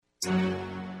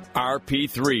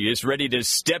RP3 is ready to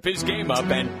step his game up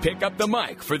and pick up the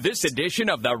mic for this edition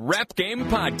of the Rap Game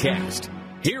Podcast.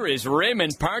 Here is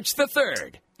Raymond Parks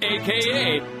III,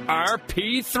 a.k.a.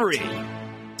 RP3.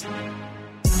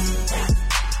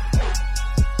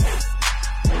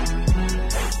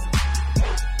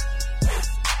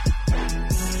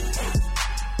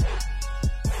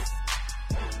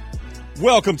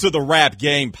 Welcome to the Rap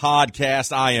Game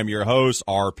Podcast. I am your host,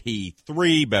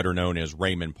 RP3, better known as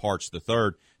Raymond Parks III,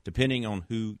 depending on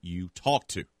who you talk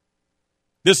to.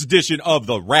 This edition of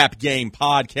the Rap Game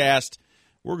Podcast,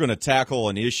 we're going to tackle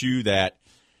an issue that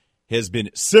has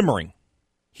been simmering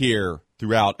here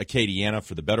throughout Acadiana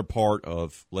for the better part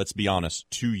of, let's be honest,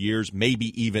 2 years,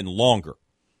 maybe even longer.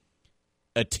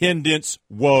 Attendance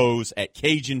woes at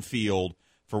Cajun Field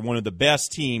for one of the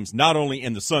best teams, not only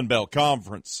in the Sun Belt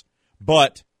Conference,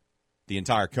 but the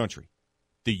entire country.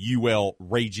 The UL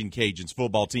Raging Cajuns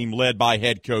football team led by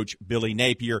head coach Billy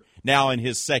Napier, now in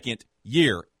his second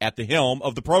year at the helm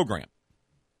of the program.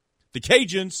 The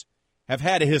Cajuns have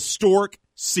had a historic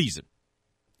season.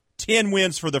 10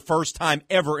 wins for the first time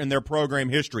ever in their program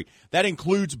history. That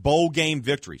includes bowl game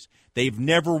victories. They've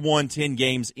never won 10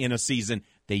 games in a season.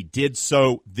 They did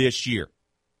so this year.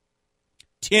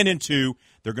 10-2.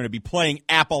 They're going to be playing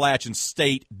Appalachian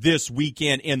State this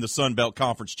weekend in the Sun Belt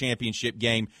Conference Championship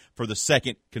game for the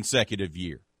second consecutive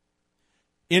year.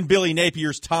 In Billy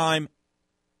Napier's time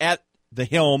at the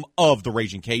helm of the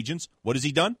Raging Cajuns, what has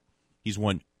he done? He's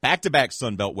won back-to-back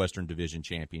Sun Belt Western Division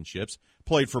championships,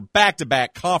 played for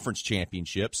back-to-back conference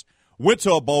championships, went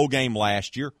to a bowl game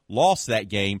last year, lost that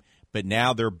game, but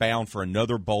now they're bound for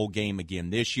another bowl game again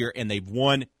this year, and they've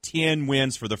won 10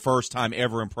 wins for the first time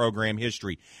ever in program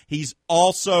history. He's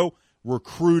also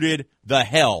recruited the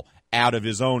hell out of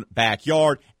his own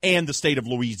backyard and the state of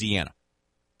Louisiana.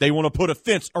 They want to put a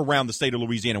fence around the state of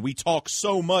Louisiana. We talk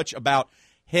so much about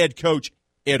head coach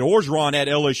Ed Orgeron at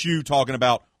LSU talking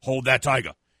about hold that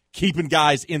tiger, keeping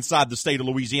guys inside the state of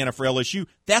Louisiana for LSU.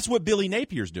 That's what Billy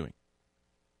Napier's doing.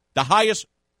 The highest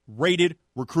rated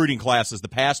recruiting classes the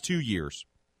past 2 years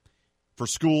for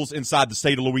schools inside the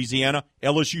state of Louisiana.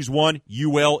 LSU's 1,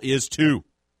 UL is 2.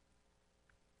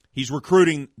 He's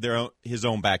recruiting his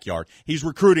own backyard. He's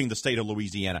recruiting the state of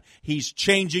Louisiana. He's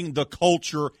changing the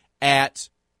culture at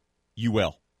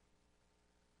UL.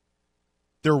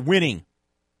 They're winning.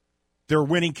 They're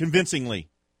winning convincingly.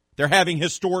 They're having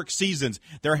historic seasons.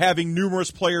 They're having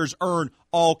numerous players earn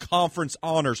all-conference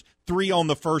honors, 3 on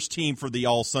the first team for the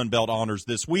All-Sun Belt honors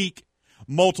this week,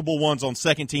 multiple ones on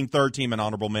second team, third team, and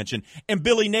honorable mention. And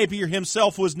Billy Napier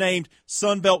himself was named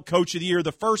Sun Belt Coach of the Year,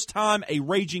 the first time a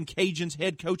Raging Cajuns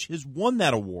head coach has won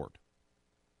that award.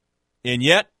 And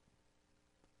yet,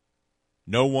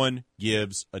 no one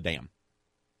gives a damn.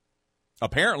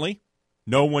 Apparently,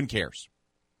 no one cares.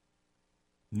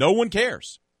 No one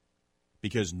cares.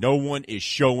 Because no one is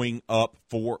showing up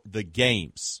for the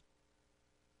games.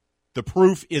 The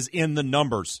proof is in the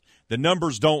numbers. The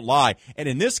numbers don't lie. And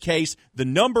in this case, the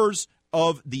numbers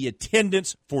of the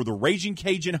attendance for the Raging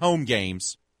Cajun home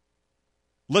games,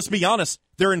 let's be honest,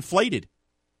 they're inflated.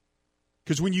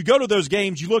 Because when you go to those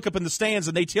games, you look up in the stands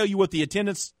and they tell you what the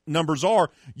attendance numbers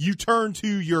are. You turn to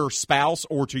your spouse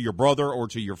or to your brother or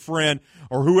to your friend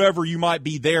or whoever you might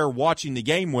be there watching the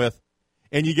game with,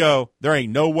 and you go, there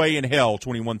ain't no way in hell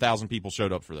 21,000 people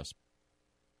showed up for this.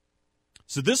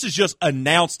 So this is just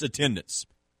announced attendance.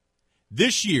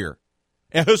 This year,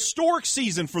 a historic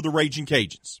season for the Raging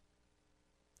Cajuns.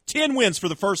 10 wins for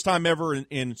the first time ever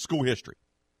in school history.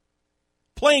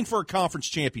 Playing for a conference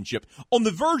championship. On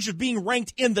the verge of being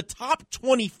ranked in the top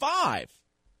 25.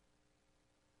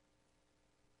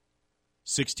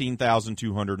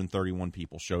 16,231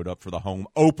 people showed up for the home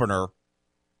opener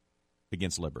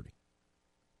against Liberty.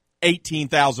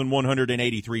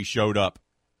 18,183 showed up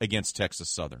against Texas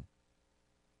Southern.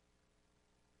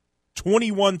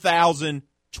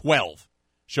 21,012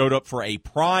 showed up for a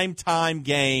primetime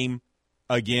game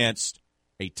against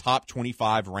a top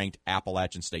 25 ranked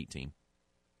Appalachian State team.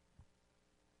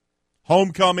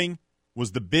 Homecoming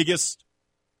was the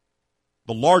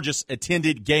largest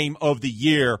attended game of the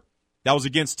year. That was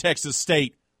against Texas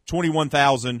State,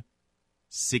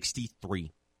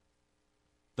 21,063.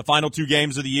 The final 2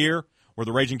 games of the year where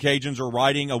the Raging Cajuns are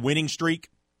riding a winning streak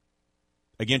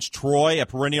against Troy, a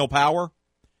perennial power,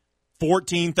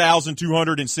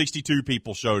 14,262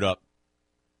 people showed up.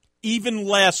 Even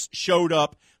less showed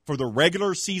up for the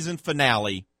regular season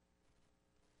finale,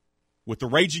 with the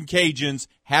Raging Cajuns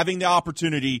having the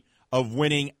opportunity of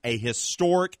winning a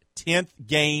historic 10th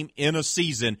game in a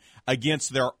season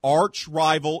against their arch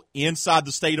rival inside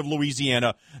the state of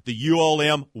Louisiana, the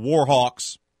ULM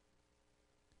Warhawks.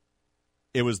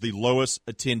 It was the lowest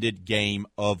attended game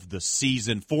of the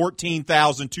season.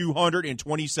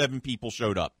 14,227 people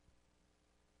showed up.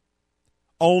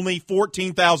 Only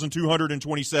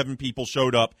 14,227 people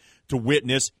showed up to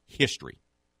witness history.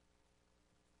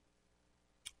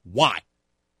 Why?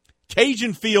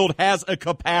 Cajun Field has a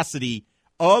capacity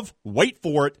of, wait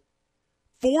for it,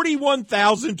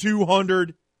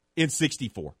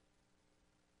 41,264.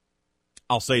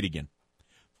 I'll say it again.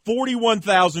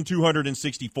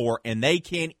 41,264, and they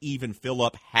can't even fill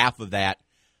up half of that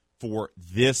for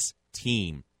this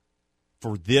team,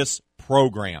 for this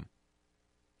program.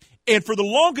 And for the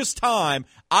longest time,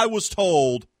 I was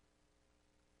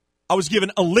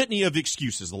given a litany of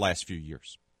excuses the last few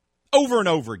years, over and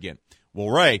over again. Well,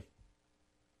 Ray,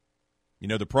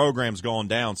 the program's gone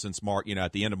down since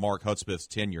at the end of Mark Hudspeth's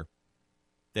tenure.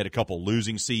 They had a couple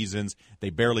losing seasons.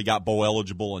 They barely got bowl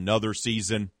eligible another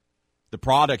season. The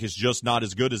product is just not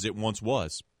as good as it once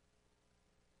was.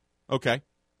 Okay,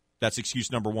 that's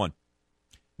excuse number one.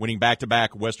 Winning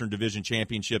back-to-back Western Division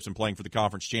championships and playing for the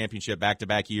conference championship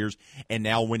back-to-back years, and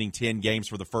now winning 10 games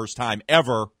for the first time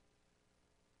ever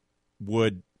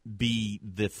would be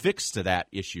the fix to that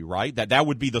issue, right? That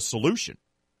would be the solution.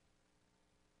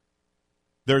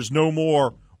 There's no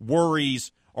more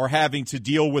worries or having to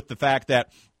deal with the fact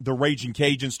that the Raging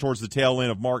Cajuns towards the tail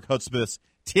end of Mark Hudspeth's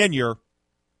tenure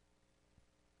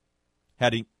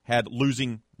had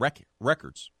losing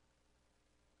records.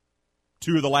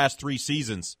 2 of the last 3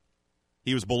 seasons,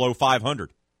 he was below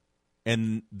 500.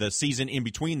 And the season in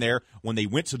between there, when they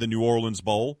went to the New Orleans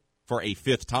Bowl for a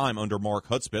 5th time under Mark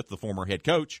Hudspeth, the former head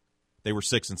coach, they were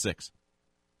 6-6.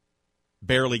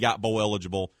 Barely got bowl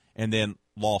eligible, and then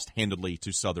lost handedly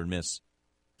to Southern Miss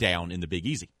down in the Big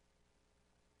Easy.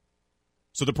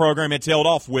 So the program had tailed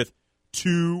off with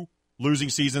 2 losing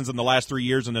seasons in the last 3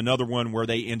 years, and another one where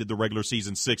they ended the regular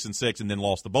season 6-6 and then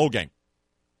lost the bowl game.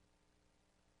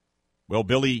 Well,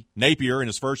 Billy Napier in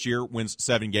his first year wins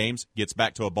 7 games, gets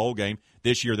back to a bowl game.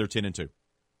 This year they're 10-2.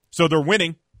 So they're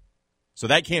winning. So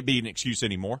that can't be an excuse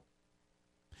anymore.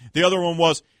 The other one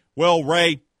was, well,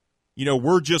 Ray,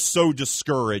 we're just so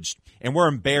discouraged and we're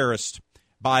embarrassed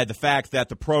by the fact that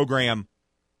the program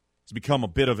has become a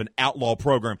bit of an outlaw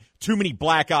program. Too many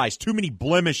black eyes, too many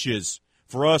blemishes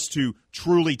for us to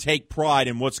truly take pride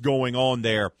in what's going on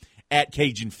there at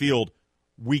Cajun Field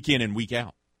week in and week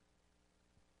out.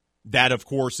 That, of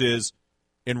course, is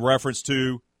in reference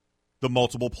to the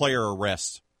multiple player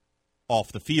arrests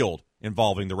off the field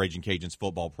involving the Raging Cajuns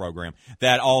football program.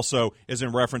 That also is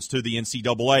in reference to the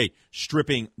NCAA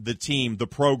stripping the team, the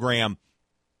program,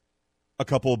 a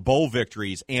couple of bowl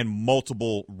victories and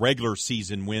multiple regular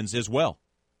season wins as well.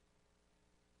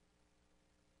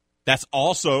 That's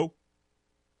also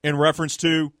in reference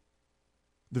to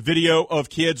the video of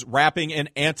kids rapping an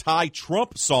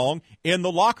anti-Trump song in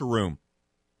the locker room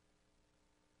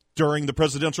during the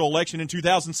presidential election in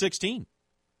 2016.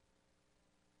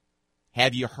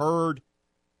 Have you heard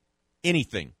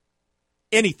anything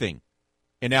in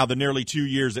now the nearly 2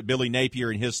 years that Billy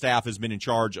Napier and his staff has been in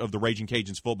charge of the Raging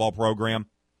Cajuns football program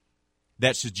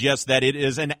that suggests that it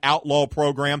is an outlaw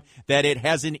program, that it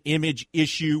has an image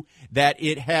issue, that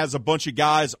it has a bunch of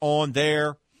guys on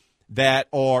there that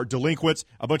are delinquents,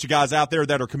 a bunch of guys out there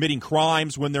that are committing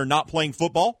crimes when they're not playing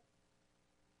football?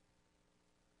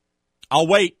 I'll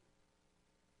wait.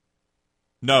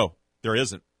 No, there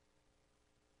isn't.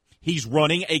 He's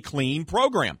running a clean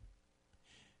program.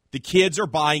 The kids are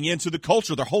buying into the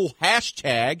culture. Their whole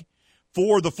hashtag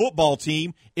for the football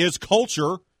team is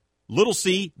culture, little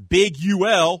c, big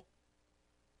UL,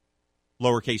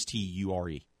 lowercase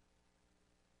t-u-r-e.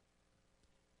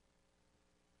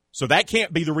 So that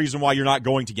can't be the reason why you're not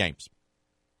going to games.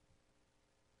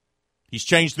 He's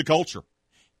changed the culture.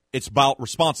 It's about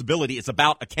responsibility. It's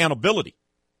about accountability.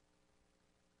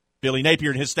 Billy Napier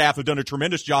and his staff have done a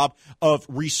tremendous job of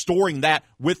restoring that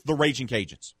with the Raging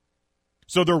Cajuns.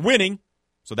 So they're winning,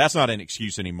 so that's not an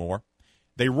excuse anymore.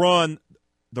 They run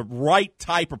the right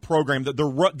type of program.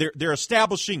 They're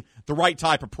establishing the right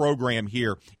type of program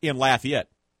here in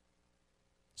Lafayette.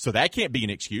 So that can't be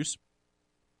an excuse.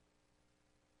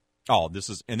 Oh,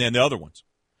 and then the other ones.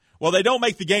 Well, they don't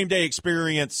make the game day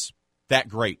experience that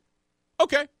great.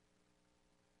 Okay.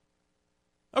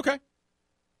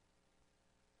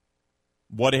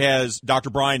 What has Dr.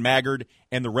 Brian Maggard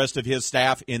and the rest of his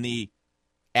staff in the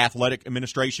athletic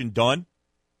administration done?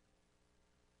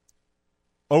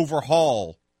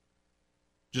 Overhaul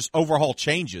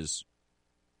changes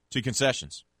to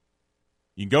concessions.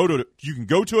 You can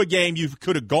go to a game. You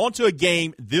could have gone to a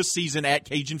game this season at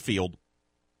Cajun Field,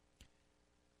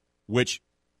 which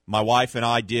my wife and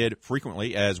I did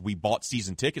frequently as we bought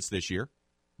season tickets this year.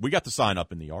 We got the sign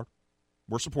up in the yard.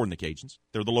 We're supporting the Cajuns.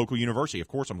 They're the local university. Of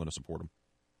course I'm going to support them.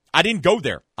 I didn't go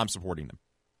there. I'm supporting them.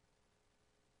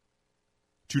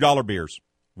 $2 beers,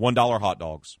 $1 hot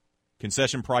dogs.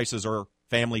 Concession prices are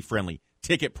family-friendly.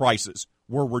 Ticket prices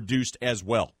were reduced as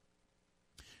well.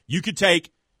 You could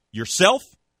take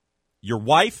yourself, your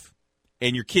wife,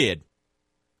 and your kid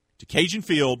to Cajun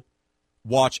Field,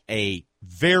 watch a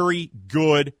very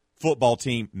good football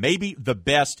team, maybe the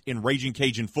best in Raging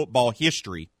Cajun football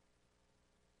history,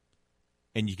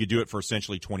 and you could do it for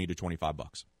essentially $20 to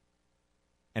 $25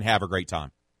 and have a great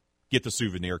time. Get the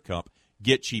souvenir cup,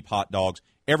 get cheap hot dogs,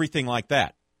 everything like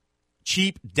that.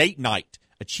 Cheap date night,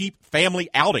 a cheap family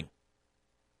outing.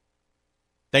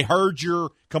 They heard your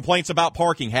complaints about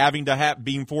parking,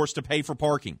 being forced to pay for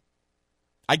parking.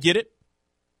 I get it.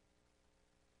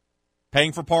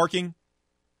 Paying for parking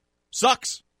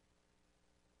sucks.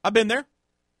 I've been there.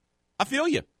 I feel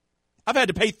you. I've had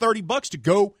to pay $30 to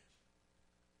go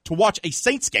to watch a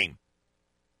Saints game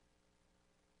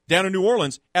down in New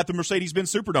Orleans at the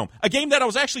Mercedes-Benz Superdome, a game that I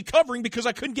was actually covering because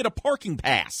I couldn't get a parking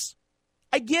pass.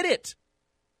 I get it.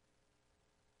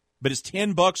 But is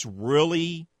 $10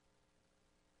 really,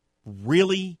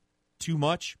 really too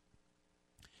much?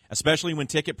 Especially when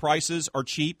ticket prices are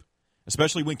cheap,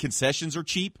 especially when concessions are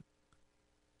cheap.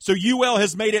 So UL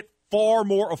has made it far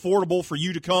more affordable for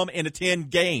you to come and attend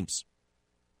games.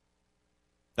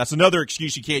 That's another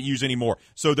excuse you can't use anymore.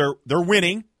 So they're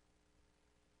winning.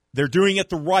 They're doing it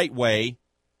the right way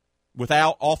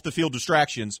without off-the-field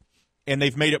distractions, and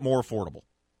they've made it more affordable.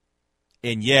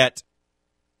 And yet,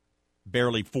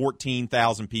 barely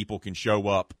 14,000 people can show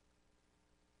up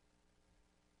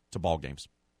to ball games.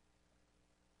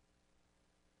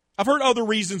 I've heard other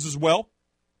reasons as well.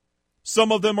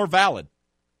 Some of them are valid.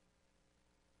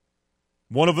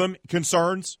 One of them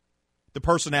concerns the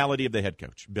personality of the head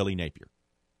coach, Billy Napier.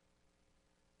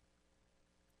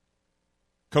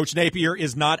 Coach Napier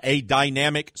is not a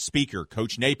dynamic speaker.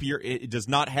 Coach Napier does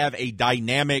not have a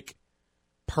dynamic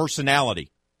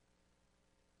personality.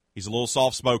 He's a little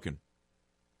soft-spoken.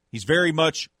 He's very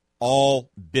much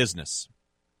all business.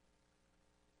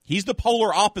 He's the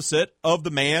polar opposite of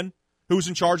the man who was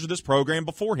in charge of this program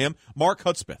before him, Mark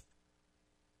Hudspeth.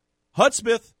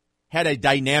 Hudspeth had a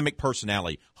dynamic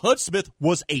personality. Hudspeth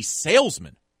was a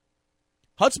salesman.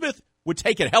 Hudspeth would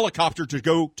take a helicopter to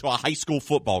go to a high school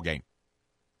football game.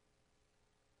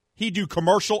 He'd do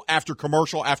commercial after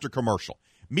commercial after commercial.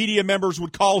 Media members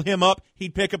would call him up.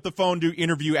 He'd pick up the phone, do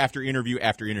interview after interview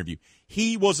after interview.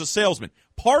 He was a salesman.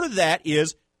 Part of that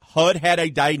is Hud had a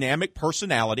dynamic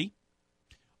personality.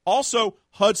 Also,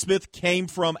 Hudspeth came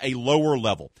from a lower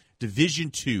level,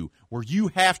 Division II, where you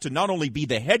have to not only be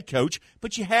the head coach,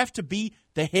 but you have to be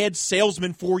the head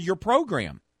salesman for your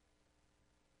program.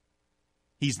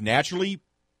 He's naturally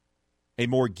a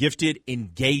more gifted,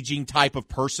 engaging type of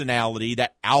personality,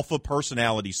 that alpha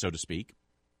personality, so to speak.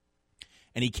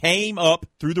 And he came up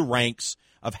through the ranks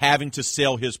of having to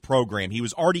sell his program. He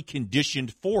was already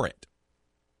conditioned for it.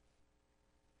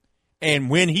 And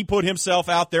when he put himself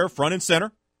out there front and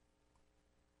center,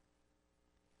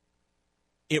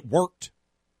 it worked.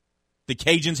 The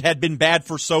Cajuns had been bad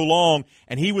for so long,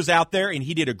 and he was out there, and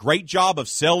he did a great job of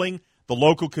selling the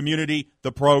local community,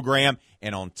 the program.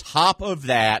 And on top of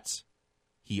that,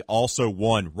 he also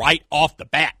won right off the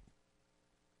bat.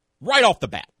 Right off the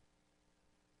bat.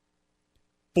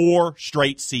 4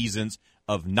 straight seasons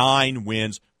of 9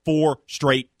 wins, 4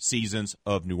 straight seasons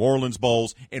of New Orleans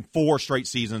Bowls, and 4 straight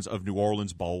seasons of New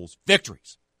Orleans Bowls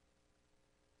victories.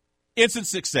 Instant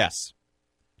success.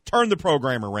 Turned the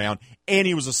program around, and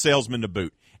he was a salesman to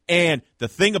boot. And the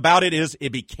thing about it is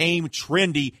it became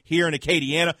trendy here in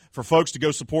Acadiana for folks to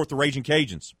go support the Raging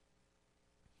Cajuns.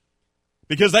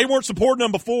 Because they weren't supporting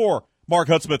them before Mark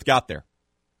Hudspeth got there.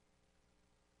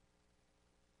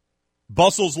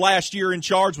 Bustle's last year in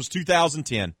charge was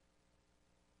 2010.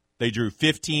 They drew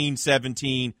 15,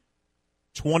 17,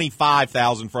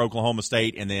 25,000 for Oklahoma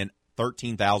State, and then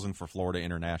 13,000 for Florida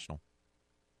International.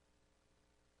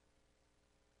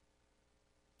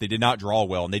 They did not draw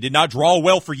well, and they did not draw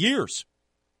well for years.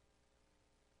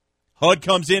 Hud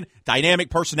comes in, dynamic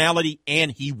personality,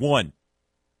 and he won.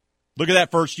 Look at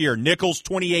that first year. Nichols,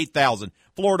 28,000.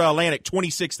 Florida Atlantic,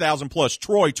 26,000 plus.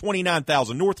 Troy,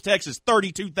 29,000. North Texas,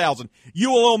 32,000.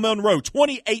 ULL Monroe,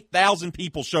 28,000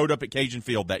 people showed up at Cajun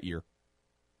Field that year.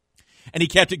 And he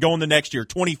kept it going the next year.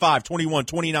 25, 21,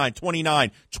 29,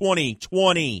 29, 20,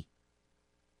 20.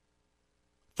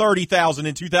 30,000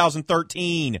 in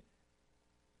 2013.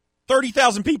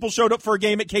 30,000 people showed up for a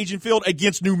game at Cajun Field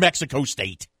against New Mexico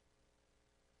State.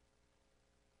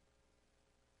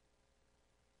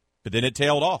 But then it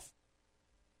tailed off.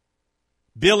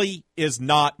 Billy is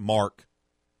not Mark.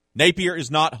 Napier is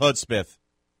not Hudspeth.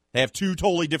 They have two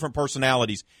totally different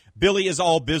personalities. Billy is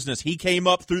all business. He came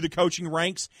up through the coaching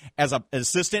ranks as an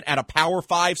assistant at a Power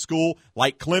 5 school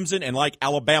like Clemson and like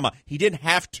Alabama. He didn't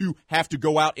have to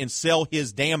go out and sell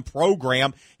his damn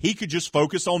program. He could just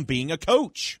focus on being a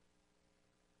coach.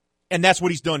 And that's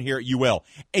what he's done here at UL.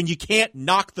 And you can't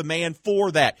knock the man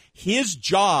for that. His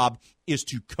job is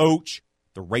to coach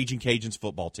the Raging Cajuns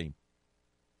football team.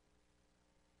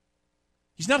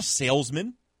 He's not a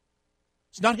salesman.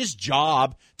 It's not his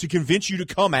job to convince you to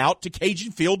come out to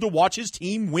Cajun Field to watch his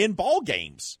team win ball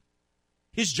games.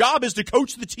 His job is to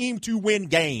coach the team to win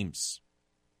games.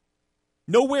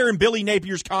 Nowhere in Billy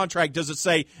Napier's contract does it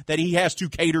say that he has to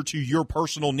cater to your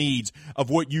personal needs of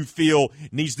what you feel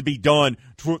needs to be done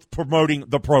to promoting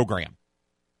the program.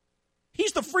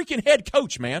 He's the freaking head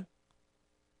coach, man.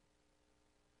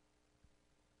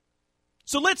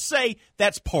 So let's say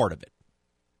that's part of it.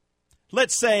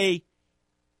 Let's say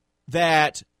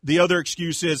that the other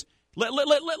excuse is,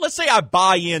 let's say I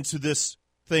buy into this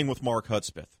thing with Mark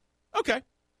Hudspeth. Okay.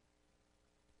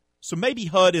 So maybe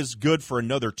HUD is good for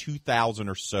another 2,000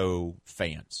 or so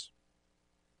fans.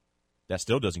 That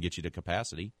still doesn't get you to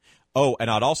capacity. Oh,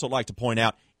 and I'd also like to point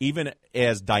out, even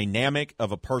as dynamic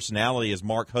of a personality as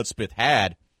Mark Hudspeth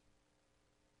had,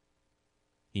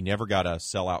 he never got a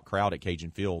sellout crowd at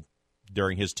Cajun Field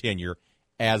during his tenure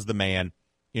as the man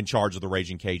in charge of the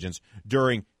Raging Cajuns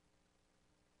during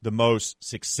the most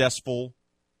successful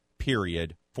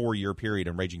period, 4-year period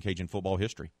in Raging Cajun football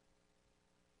history.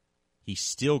 He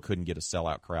still couldn't get a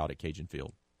sellout crowd at Cajun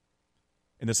Field.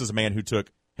 And this is a man who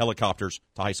took helicopters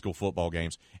to high school football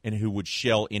games and who would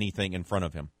shell anything in front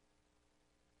of him.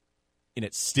 And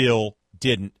it still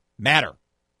didn't matter.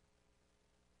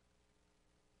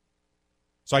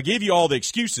 So I gave you all the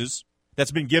excuses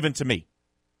that's been given to me.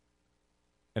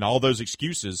 And all those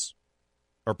excuses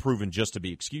are proven just to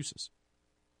be excuses.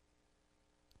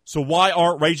 So why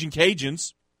aren't Raging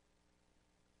Cajuns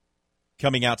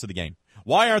coming out to the game?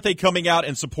 Why aren't they coming out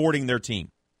and supporting their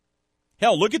team?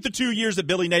 Hell, look at the 2 years that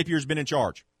Billy Napier's been in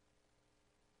charge.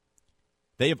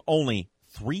 They have only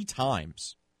 3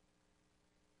 times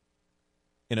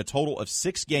in a total of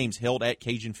 6 games held at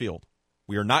Cajun Field.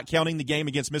 We are not counting the game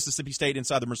against Mississippi State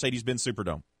inside the Mercedes-Benz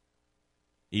Superdome.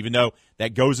 Even though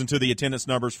that goes into the attendance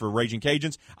numbers for Raging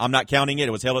Cajuns, I'm not counting it.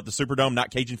 It was held at the Superdome,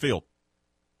 not Cajun Field.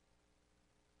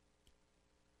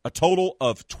 A total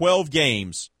of 12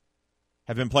 games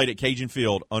have been played at Cajun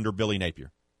Field under Billy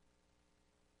Napier.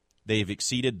 They have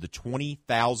exceeded the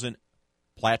 20,000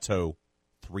 plateau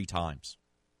 3 times.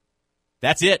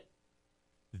 That's it.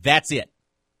 That's it.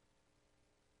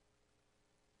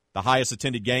 The highest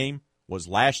attended game was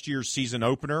last year's season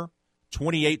opener.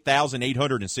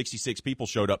 28,866 people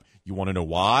showed up. You want to know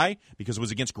why? Because it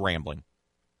was against Grambling.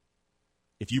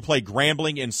 If you play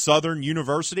Grambling in Southern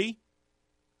University,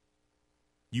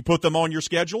 you put them on your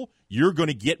schedule, you're going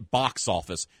to get box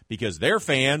office because their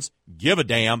fans give a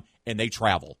damn and they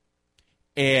travel.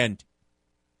 And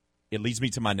it leads me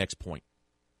to my next point.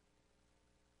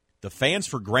 The fans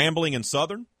for Grambling and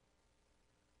Southern,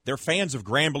 they're fans of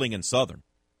Grambling and Southern.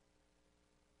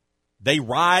 They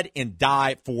ride and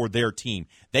die for their team.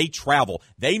 They travel.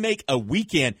 They make a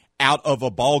weekend out of a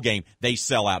ball game. They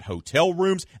sell out hotel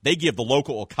rooms. They give the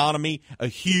local economy a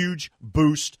huge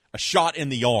boost, a shot in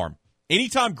the arm.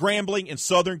 Anytime Grambling and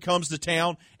Southern comes to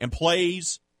town and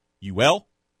plays UL,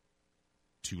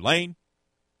 Tulane,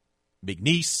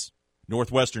 McNeese,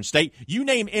 Northwestern State, you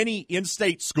name any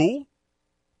in-state school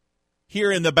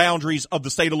here in the boundaries of the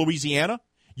state of Louisiana,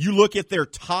 you look at their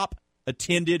top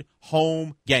attended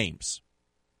home games.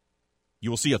 You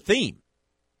will see a theme.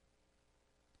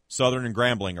 Southern and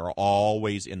Grambling are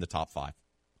always in the top 5.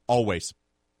 Always.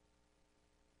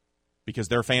 Because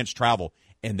their fans travel,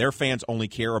 and their fans only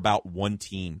care about one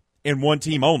team, and one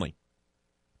team only.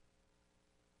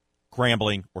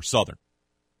 Grambling or Southern.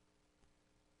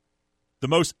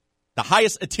 The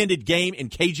highest attended game in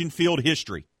Cajun Field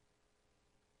history.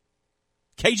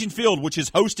 Cajun Field, which has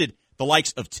hosted the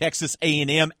likes of Texas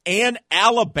A&M and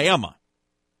Alabama.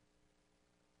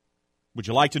 Would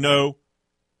you like to know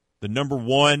the number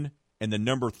 1 and the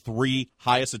number 3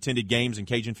 highest attended games in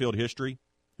Cajun Field history?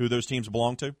 Who those teams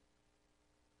belong to?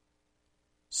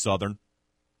 Southern.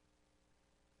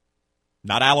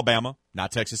 Not Alabama,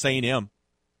 not Texas A&M.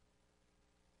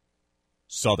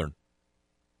 Southern.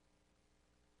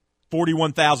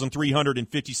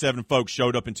 41,357 folks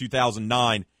showed up in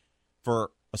 2009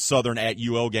 for a Southern at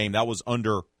UL game. That was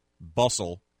under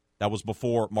Bustle. That was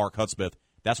before Mark Hudspeth.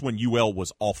 That's when UL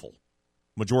was awful.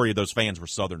 Majority of those fans were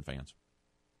Southern fans.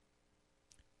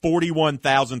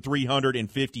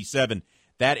 41,357.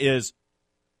 That is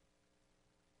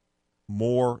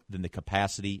more than the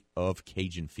capacity of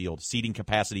Cajun Field. Seating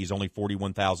capacity is only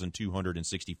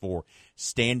 41,264.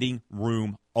 Standing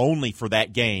room only for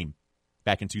that game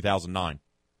back in 2009.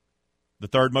 The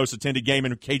third most attended game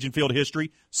in Cajun Field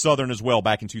history, Southern as well,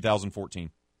 back in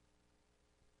 2014.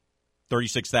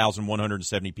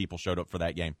 36,170 people showed up for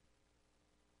that game.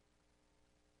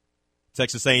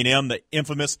 Texas A&M, the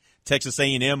infamous Texas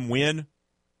A&M win,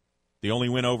 the only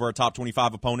win over a top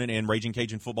 25 opponent in Raging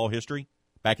Cajun football history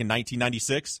back in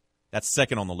 1996. That's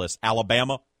second on the list.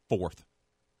 Alabama, fourth.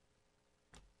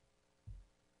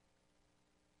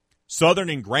 Southern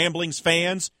and Gramblings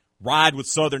fans ride with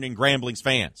Southern and Gramblings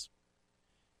fans.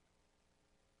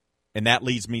 And that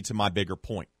leads me to my bigger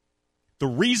point. The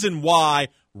reason why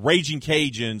Raging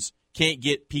Cajuns can't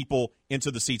get people into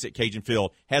the seats at Cajun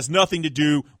Field has nothing to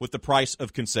do with the price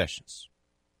of concessions.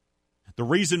 The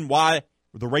reason why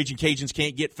the Raging Cajuns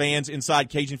can't get fans inside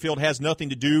Cajun Field has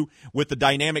nothing to do with the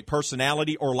dynamic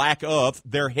personality or lack of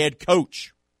their head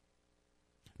coach.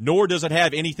 Nor does it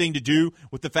have anything to do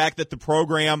with the fact that the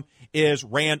program is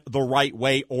ran the right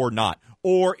way or not,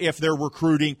 or if they're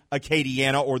recruiting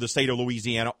Acadiana or the state of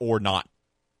Louisiana or not.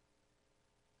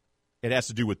 It has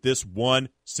to do with this one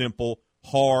simple,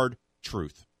 hard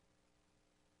truth.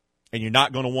 And you're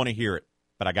not going to want to hear it,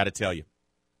 but I got to tell you.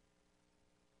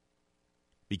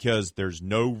 Because there's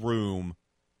no room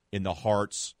in the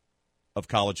hearts of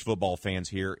college football fans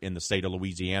here in the state of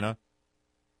Louisiana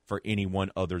for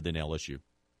anyone other than LSU.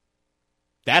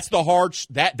 That's the hard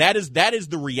that is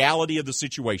the reality of the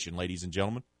situation, ladies and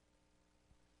gentlemen.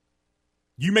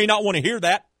 You may not want to hear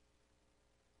that.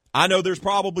 I know there's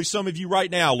probably some of you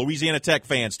right now, Louisiana Tech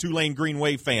fans, Tulane Green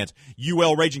Wave fans,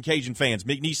 UL Raging Cajun fans,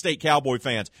 McNeese State Cowboy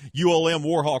fans, ULM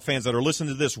Warhawk fans that are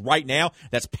listening to this right now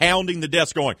that's pounding the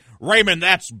desk going, Raymond,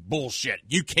 that's bullshit.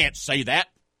 You can't say that.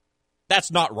 That's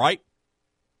not right.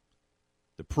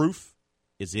 The proof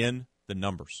is in the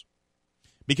numbers.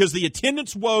 Because the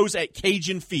attendance woes at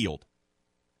Cajun Field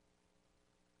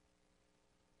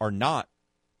are not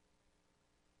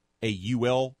a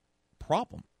UL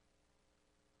problem.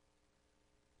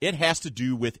 It has to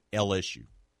do with LSU.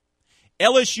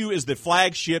 LSU is the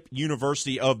flagship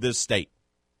university of this state.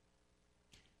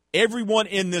 Everyone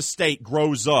in this state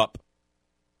grows up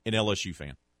an LSU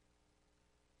fan.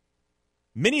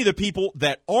 Many of the people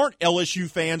that aren't LSU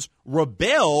fans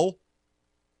rebel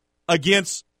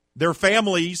against their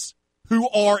families who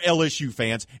are LSU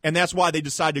fans, and that's why they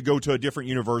decide to go to a different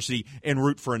university and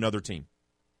root for another team.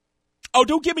 Oh,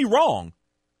 don't get me wrong.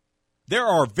 There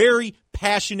are very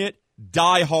passionate,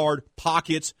 diehard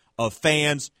pockets of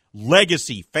fans,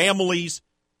 legacy families,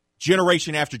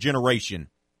 generation after generation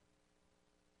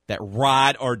that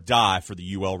ride or die for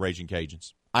the UL Raging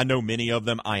Cajuns. I know many of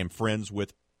them. I am friends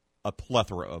with a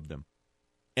plethora of them.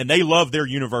 And they love their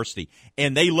university,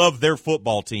 and they love their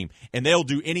football team, and they'll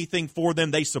do anything for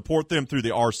them. They support them through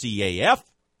the RCAF.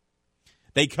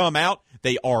 They come out,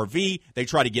 they RV, they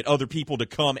try to get other people to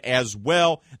come as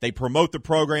well. They promote the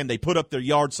program, they put up their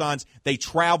yard signs, they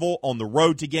travel on the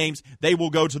road to games. They will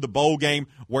go to the bowl game,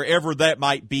 wherever that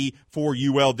might be for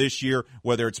UL this year,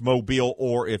 whether it's Mobile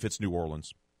or if it's New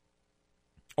Orleans.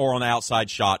 Or on the outside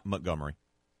shot, Montgomery.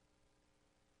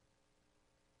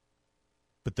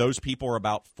 But those people are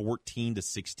about 14,000 to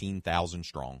 16,000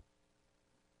 strong.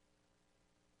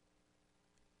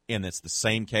 And it's the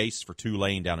same case for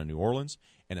Tulane down in New Orleans,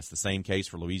 and it's the same case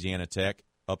for Louisiana Tech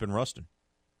up in Ruston.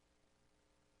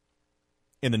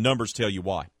 And the numbers tell you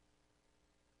why.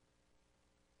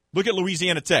 Look at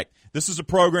Louisiana Tech. This is a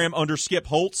program under Skip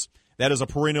Holtz that is a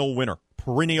perennial winner,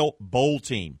 perennial bowl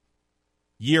team.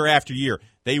 Year after year,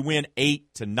 they win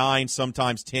 8 to 9,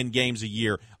 sometimes 10 games a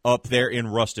year up there in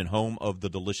Ruston, home of the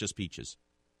delicious peaches.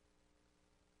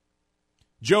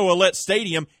 Joe Ouellette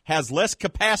Stadium has less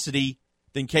capacity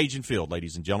than Cajun Field,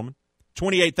 ladies and gentlemen.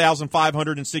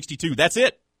 28,562. That's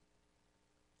it.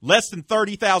 Less than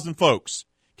 30,000 folks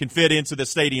can fit into the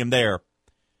stadium there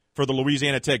for the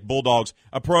Louisiana Tech Bulldogs,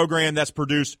 a program that's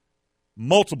produced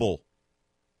multiple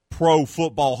Pro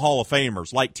Football Hall of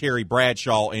Famers like Terry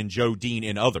Bradshaw and Joe Dean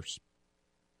and others.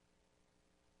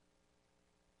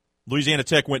 Louisiana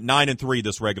Tech went 9-3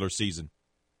 this regular season.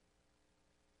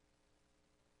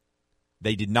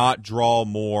 They did not draw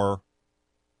more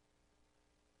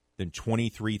than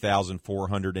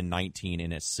 23,419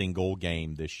 in a single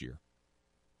game this year.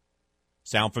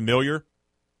 Sound familiar?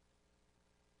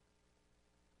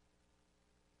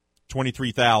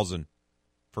 23,000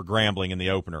 for Grambling in the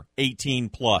opener. 18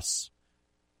 plus.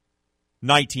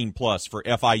 19 plus for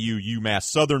FIU, UMass.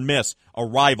 Southern Miss, a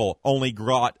rival, only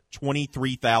got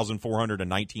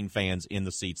 23,419 fans in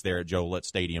the seats there at Joe Ouellette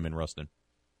Stadium in Ruston.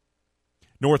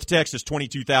 North Texas,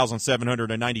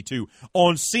 22,792.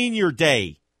 On Senior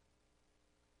Day,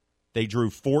 they drew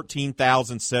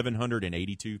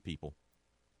 14,782 people.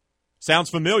 Sounds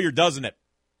familiar, doesn't it?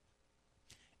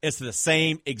 It's the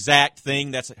same exact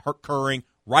thing that's occurring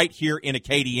right here in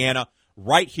Acadiana,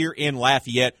 right here in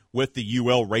Lafayette with the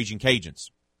UL Raging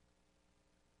Cajuns.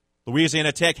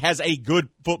 Louisiana Tech has a good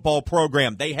football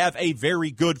program. They have a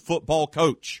very good football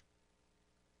coach.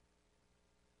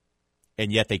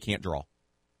 And yet they can't draw.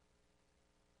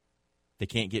 They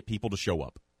can't get people to show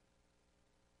up.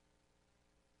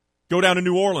 Go down to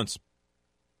New Orleans.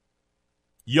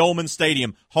 Yeoman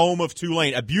Stadium, home of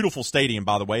Tulane. A beautiful stadium,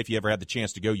 by the way. If you ever had the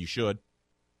chance to go, you should.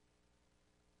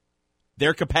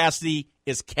 Their capacity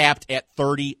is capped at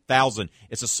 30,000.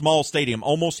 It's a small stadium,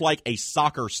 almost like a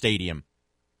soccer stadium.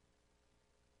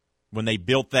 When they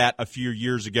built that a few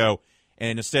years ago,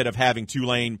 and instead of having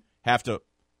Tulane have to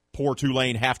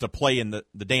play in the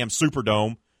damn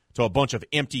Superdome to a bunch of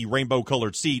empty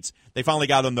rainbow-colored seats, they finally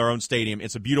got them their own stadium.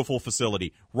 It's a beautiful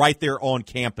facility right there on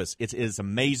campus. It is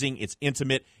amazing. It's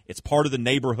intimate. It's part of the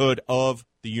neighborhood of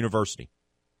the university.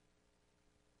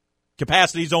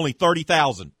 Capacity is only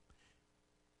 30,000.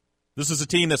 This is a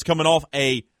team that's coming off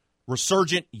a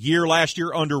resurgent year last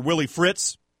year under Willie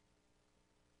Fritz.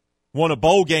 Won a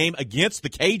bowl game against the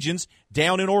Cajuns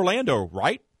down in Orlando,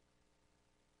 right?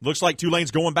 Looks like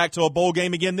Tulane's going back to a bowl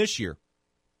game again this year.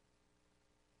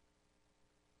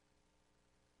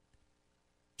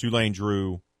 Tulane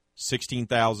drew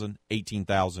 16,000,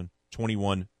 18,000,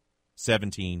 21,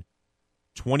 17,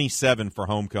 27 for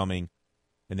homecoming,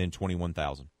 and then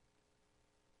 21,000.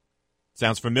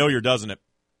 Sounds familiar, doesn't it?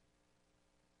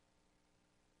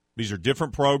 These are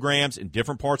different programs in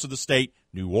different parts of the state.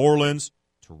 New Orleans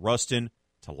to Ruston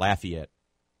to Lafayette.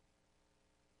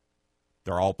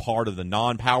 They're all part of the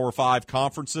non-Power 5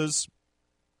 conferences,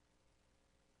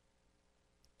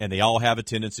 and they all have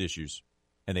attendance issues.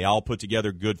 And they all put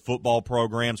together good football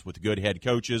programs with good head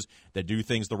coaches that do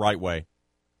things the right way.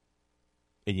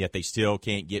 And yet they still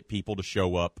can't get people to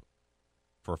show up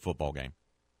for a football game.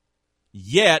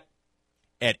 Yet,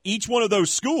 at each one of those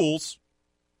schools,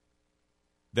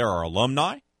 there are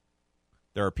alumni.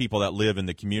 There are people that live in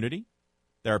the community.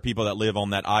 There are people that live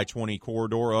on that I-20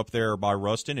 corridor up there by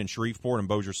Ruston and Shreveport and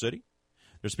Bossier City.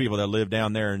 There's people that live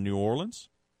down there in New Orleans.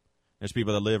 There's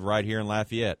people that live right here in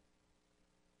Lafayette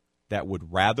that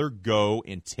would rather go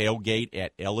and tailgate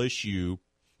at LSU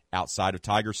outside of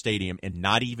Tiger Stadium and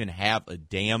not even have a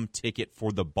damn ticket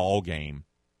for the ball game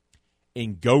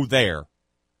and go there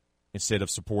instead of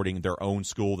supporting their own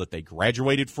school that they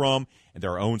graduated from and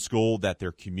their own school that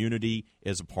their community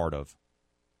is a part of.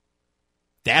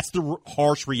 That's the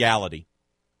harsh reality.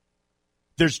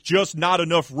 There's just not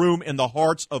enough room in the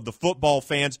hearts of the football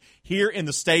fans here in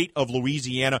the state of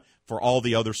Louisiana for all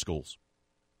the other schools.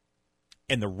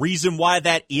 And the reason why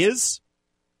that is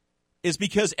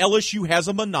because LSU has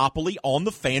a monopoly on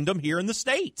the fandom here in the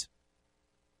state.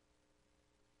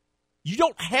 You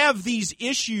don't have these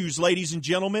issues, ladies and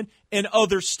gentlemen, in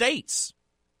other states.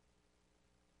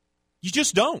 You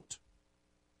just don't.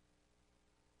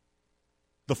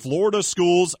 The Florida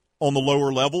schools on the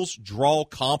lower levels draw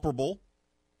comparable.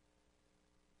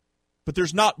 But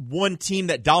there's not one team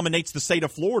that dominates the state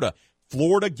of Florida.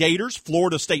 Florida Gators,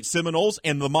 Florida State Seminoles,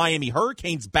 and the Miami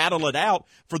Hurricanes battle it out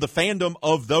for the fandom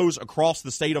of those across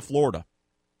the state of Florida.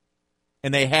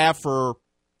 And they have for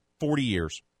 40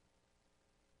 years.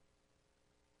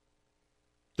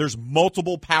 There's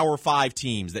multiple Power 5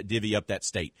 teams that divvy up that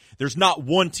state. There's not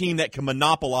one team that can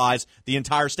monopolize the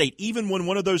entire state, even when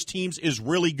one of those teams is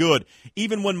really good.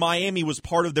 Even when Miami was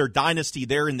part of their dynasty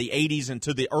there in the 80s and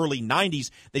to the early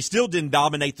 90s, they still didn't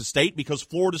dominate the state because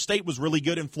Florida State was really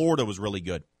good and Florida was really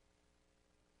good.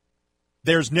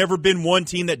 There's never been one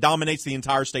team that dominates the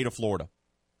entire state of Florida.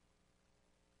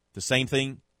 The same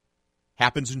thing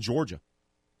happens in Georgia.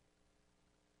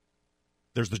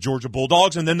 There's the Georgia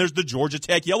Bulldogs, and then there's the Georgia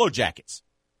Tech Yellow Jackets.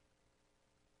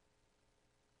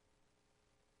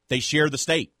 They share the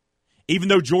state. Even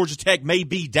though Georgia Tech may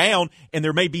be down and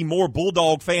there may be more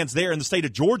Bulldog fans there in the state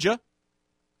of Georgia,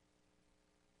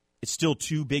 it's still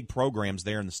two big programs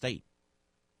there in the state.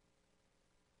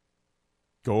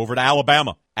 Go over to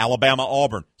Alabama,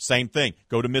 Alabama-Auburn, same thing.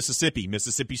 Go to Mississippi,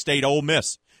 Mississippi State Ole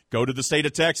Miss. Go to the state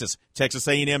of Texas, Texas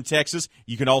A&M, Texas.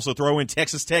 You can also throw in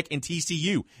Texas Tech and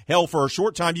TCU. Hell, for a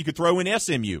short time, you could throw in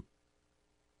SMU.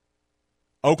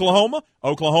 Oklahoma,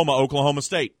 Oklahoma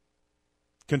State.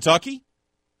 Kentucky,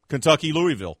 Kentucky,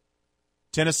 Louisville.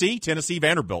 Tennessee, Tennessee,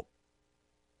 Vanderbilt.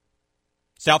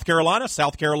 South Carolina,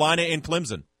 South Carolina, and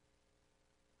Clemson.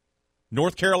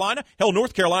 North Carolina, hell,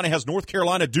 North Carolina has North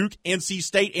Carolina, Duke, NC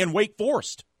State, and Wake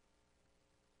Forest.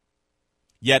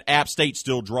 Yet App State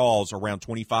still draws around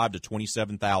 25 to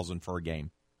 27,000 for a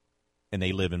game, and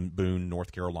they live in Boone,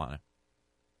 North Carolina.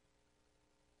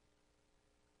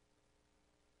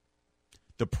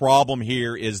 The problem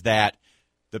here is that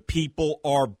the people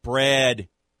are bred.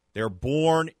 They're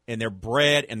born and they're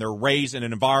bred and they're raised in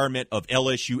an environment of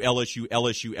LSU, LSU,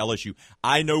 LSU, LSU.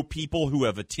 I know people who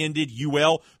have attended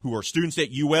UL, who are students at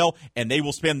UL, and they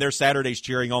will spend their Saturdays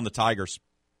cheering on the Tigers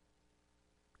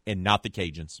and not the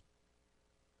Cajuns.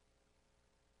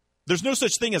 There's no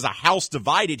such thing as a house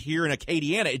divided here in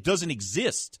Acadiana. It doesn't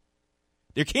exist.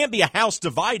 There can't be a house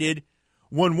divided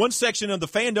when one section of the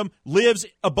fandom lives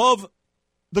above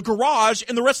the garage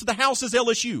and the rest of the house is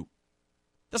LSU.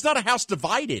 That's not a house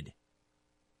divided.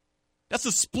 That's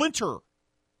a splinter.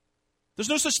 There's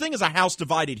no such thing as a house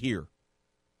divided here.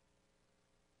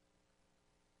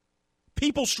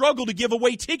 People struggle to give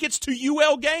away tickets to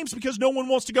UL games because no one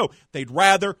wants to go. They'd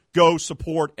rather go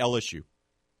support LSU.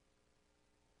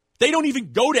 They don't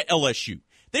even go to LSU.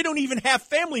 They don't even have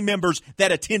family members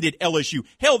that attended LSU.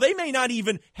 Hell, they may not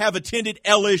even have attended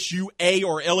LSU-A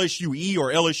or LSU-E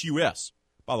or LSU-S.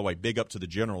 By the way, big up to the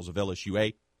generals of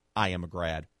LSU-A. I am a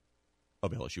grad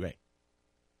of LSU-A.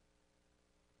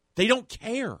 They don't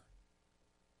care.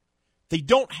 They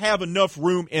don't have enough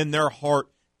room in their heart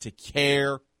to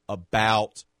care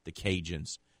about the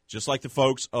Cajuns. Just like the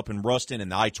folks up in Ruston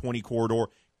and the I-20 corridor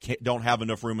don't have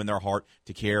enough room in their heart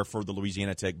to care for the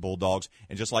Louisiana Tech Bulldogs,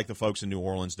 and just like the folks in New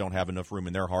Orleans don't have enough room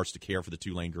in their hearts to care for the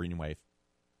Tulane Green Wave.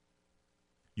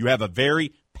 You have a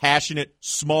very passionate,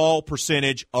 small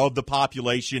percentage of the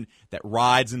population that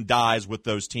rides and dies with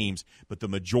those teams, but the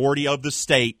majority of the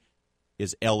state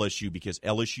is LSU because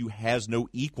LSU has no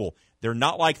equal. They're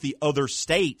not like the other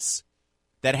states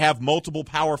that have multiple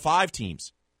Power 5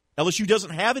 teams. LSU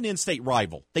doesn't have an in-state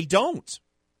rival. They don't.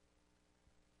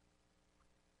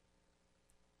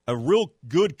 A real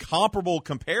good comparable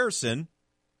comparison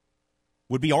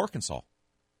would be Arkansas.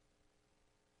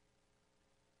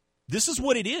 This is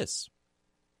what it is.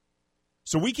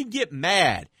 So we can get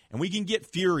mad and we can get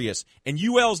furious. And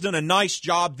UL's done a nice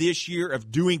job this year of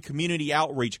doing community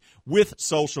outreach with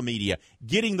social media,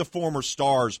 getting the former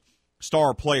star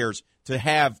players to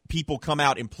have people come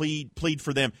out and plead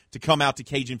for them to come out to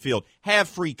Cajun Field, have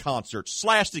free concerts,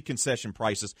 slash the concession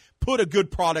prices, put a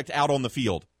good product out on the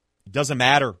field. It doesn't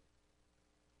matter.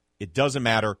 It doesn't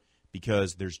matter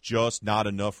because there's just not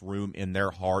enough room in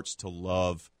their hearts to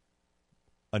love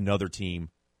another team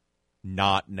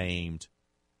not named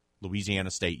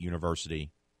Louisiana State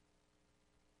University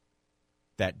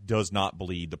that does not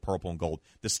bleed the purple and gold.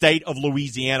 The state of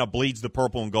Louisiana bleeds the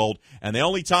purple and gold, and the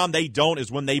only time they don't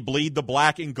is when they bleed the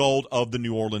black and gold of the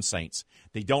New Orleans Saints.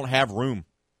 They don't have room.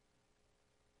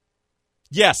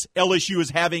 Yes, LSU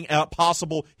is having a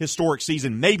possible historic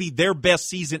season, maybe their best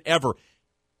season ever,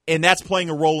 and that's playing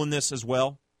a role in this as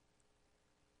well.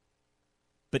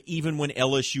 But even when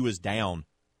LSU is down,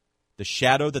 the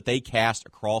shadow that they cast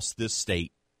across this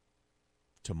state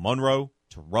to Monroe,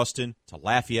 to Ruston, to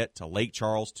Lafayette, to Lake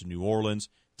Charles, to New Orleans,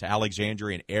 to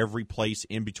Alexandria, and every place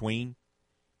in between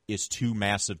is too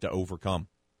massive to overcome.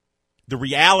 The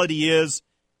reality is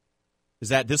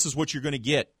that this is what you're going to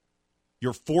get.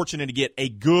 You're fortunate to get a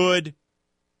good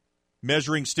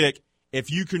measuring stick. If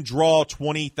you can draw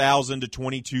 20,000 to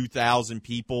 22,000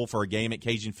 people for a game at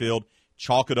Cajun Field,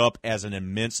 chalk it up as an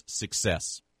immense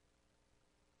success.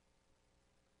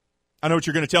 I know what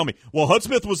you're going to tell me. Well,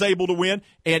 Hudspeth was able to win,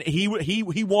 and he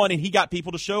won, and he got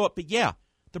people to show up. But, yeah,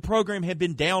 the program had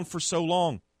been down for so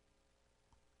long.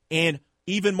 And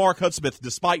even Mark Hudspeth,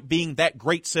 despite being that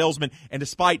great salesman and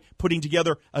despite putting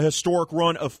together a historic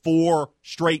run of 4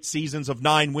 straight seasons of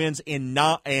 9 wins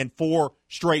and 4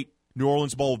 straight New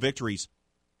Orleans Bowl victories,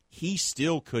 he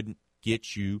still couldn't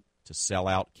get you to sell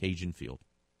out Cajun Field.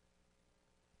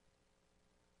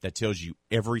 That tells you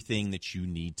everything that you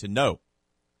need to know.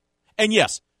 And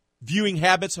yes, viewing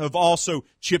habits have also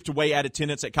chipped away at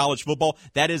attendance at college football.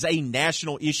 That is a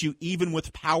national issue, even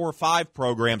with Power 5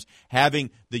 programs,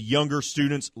 having the younger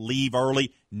students leave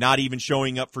early, not even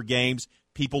showing up for games,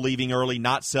 people leaving early,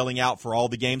 not selling out for all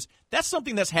the games. That's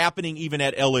something that's happening even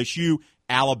at LSU,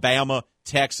 Alabama,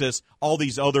 Texas, all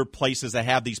these other places that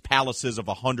have these palaces of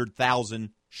 100,000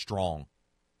 strong.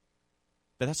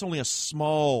 But that's only a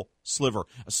small sliver,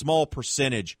 a small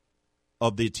percentage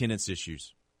of the attendance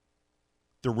issues.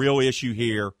 The real issue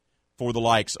here for the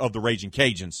likes of the Raging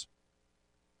Cajuns,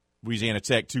 Louisiana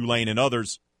Tech, Tulane, and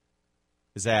others,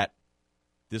 is that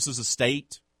this is a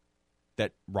state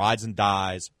that rides and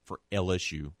dies for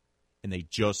LSU, and they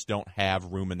just don't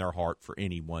have room in their heart for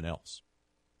anyone else.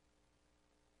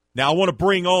 Now, I want to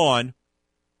bring on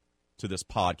to this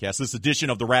podcast, this edition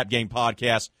of the Rap Game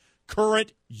Podcast,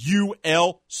 current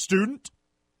UL student.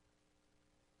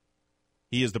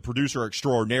 He is the producer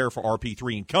extraordinaire for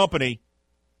RP3 and Company.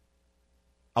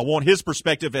 I want his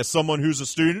perspective as someone who's a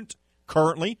student,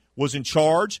 currently was in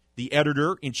charge, the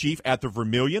editor-in-chief at the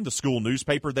Vermilion, the school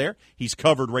newspaper there. He's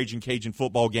covered Raging Cajun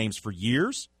football games for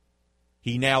years.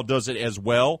 He now does it as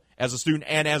well as a student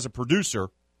and as a producer,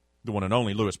 the one and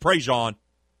only Louis Prejean.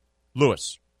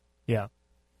 Louis. Yeah.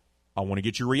 I want to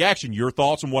get your reaction, your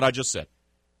thoughts on what I just said.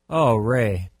 Oh,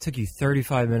 Ray, took you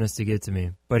 35 minutes to get to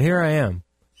me, but here I am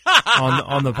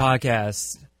on the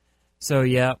podcast. So,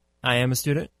 yeah, I am a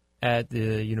student at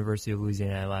the University of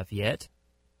Louisiana at Lafayette.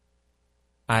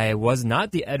 I was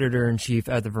not the editor-in-chief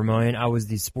at the Vermilion. I was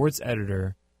the sports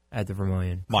editor at the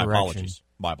Vermilion. My apologies.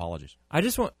 My apologies.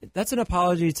 That's an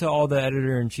apology to all the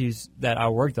editor-in-chiefs that I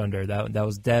worked under. That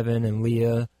was Devin and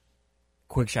Leah.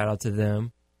 Quick shout-out to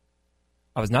them.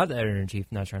 I was not the editor-in-chief,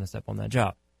 not trying to step on that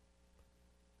job.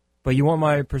 But you want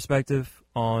my perspective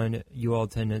on UL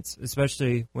attendance,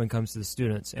 especially when it comes to the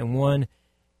students. And one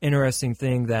interesting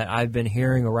thing that I've been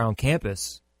hearing around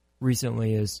campus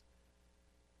recently is,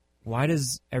 why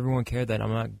does everyone care that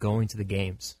I'm not going to the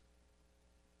games?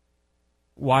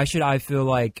 Why should I feel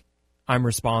like I'm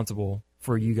responsible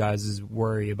for you guys'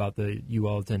 worry about the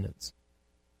UL attendance?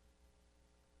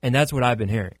 And that's what I've been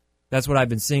hearing. That's what I've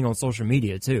been seeing on social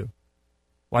media, too.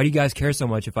 Why do you guys care so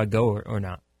much if I go or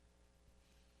not?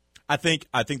 I think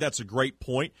that's a great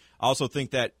point. I also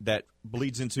think that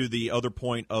bleeds into the other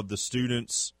point of the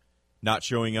students not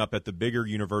showing up at the bigger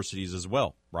universities as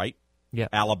well, right? Yeah.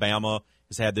 Alabama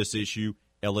has had this issue.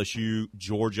 LSU,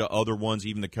 Georgia, other ones,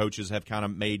 even the coaches have kind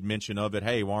of made mention of it.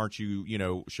 Hey, why aren't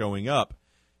you, showing up?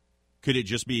 Could it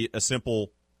just be a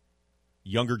simple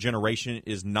younger generation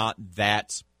is not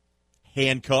that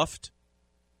handcuffed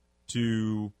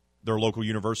to their local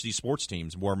university sports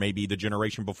teams, where maybe the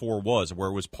generation before was, where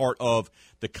it was part of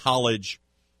the college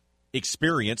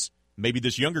experience? Maybe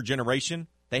this younger generation,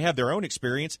 they have their own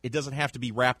experience. It doesn't have to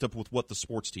be wrapped up with what the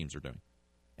sports teams are doing.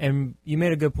 And you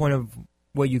made a good point of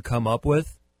what you come up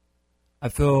with. I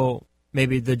feel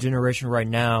maybe the generation right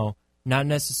now, not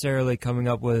necessarily coming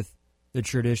up with the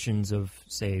traditions of,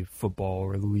 say, football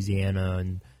or Louisiana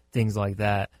and things like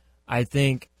that. I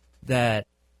think that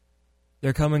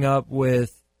they're coming up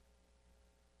with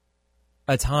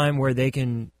a time where they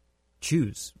can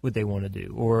choose what they want to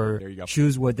do, or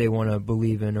choose what they want to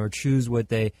believe in, or choose what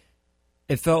they...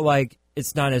 It felt like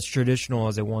it's not as traditional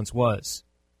as it once was.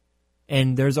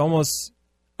 And there's almost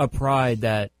a pride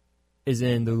that is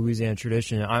in the Louisiana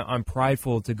tradition. I'm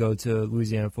prideful to go to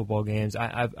Louisiana football games.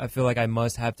 I feel like I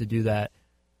must have to do that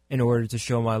in order to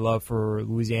show my love for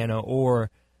Louisiana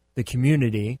or the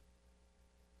community.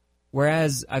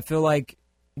 Whereas I feel like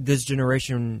this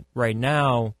generation right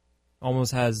now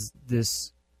almost has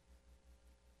this,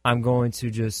 I'm going to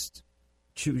just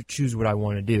choose what I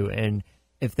want to do. And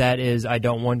if that is, I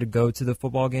don't want to go to the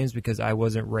football games because I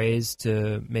wasn't raised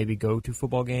to maybe go to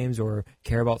football games or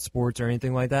care about sports or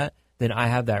anything like that, then I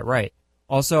have that right.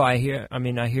 Also, I hear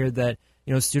that,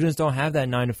 students don't have that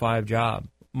 9-to-5 job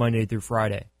Monday through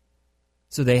Friday.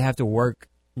 So they have to work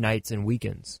nights and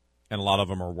weekends. And a lot of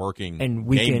them are working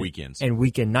game weekends. And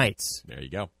weekend nights. There you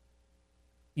go.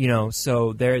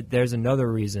 So there's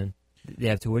another reason. They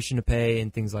have tuition to pay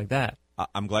and things like that.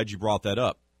 I'm glad you brought that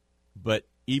up. But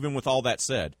even with all that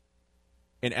said,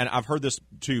 and I've heard this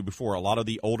too before, a lot of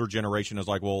the older generation is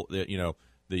like, well,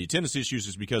 the attendance issues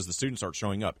is because the students aren't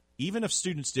showing up. Even if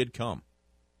students did come,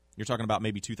 you're talking about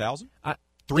maybe 2,000?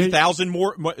 3,000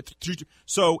 more.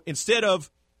 So instead of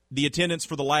the attendance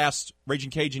for the last Raging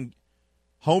Cajun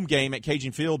home game at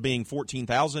Cajun Field being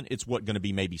 14,000, it's going to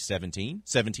be maybe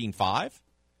 17,500?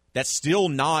 That's still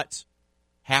not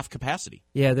half capacity.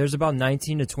 Yeah, there's about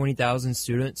 19 to 20,000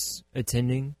 students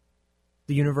attending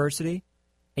the university,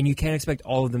 and you can't expect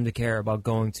all of them to care about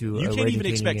going to a You can't even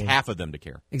expect game. Half of them to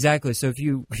care. Exactly. So if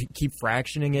you keep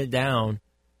fractioning it down,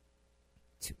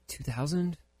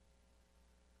 2,000?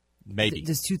 Maybe.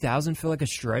 Does 2,000 feel like a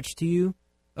stretch to you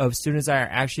of students that are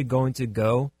actually going to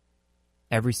go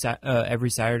every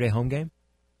Saturday home game?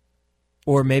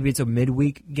 Or maybe it's a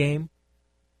midweek game?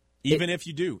 Even if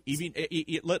you do. Even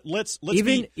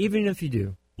if you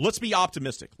do. Let's be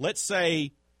optimistic. Let's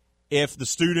say if the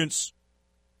students'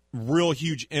 real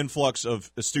huge influx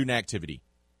of student activity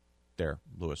there,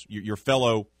 Louis, your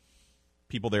fellow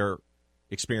people there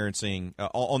experiencing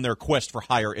on their quest for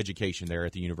higher education there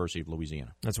at the University of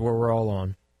Louisiana. That's what we're all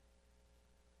on.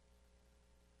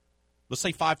 Let's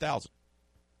say 5,000.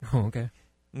 Oh, okay.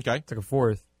 Okay. It's like a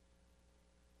fourth.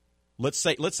 Let's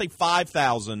say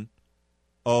 5,000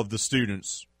 of the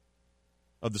students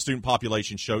of the student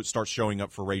population starts showing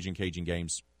up for Raging Cajun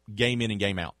games, game in and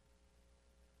game out.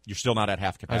 You're still not at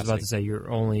half capacity. I was about to say you're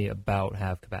only about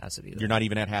half capacity. You're not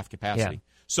even at half capacity. Yeah.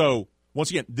 So, once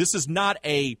again, this is not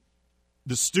the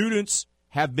students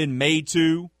have been made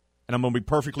to, and I'm going to be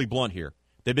perfectly blunt here,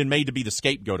 they've been made to be the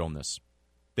scapegoat on this.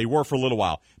 They were for a little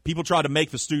while. People try to make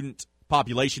the student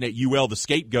population at UL the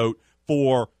scapegoat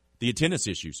for the attendance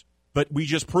issues. But we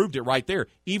just proved it right there.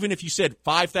 Even if you said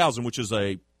 5,000, which is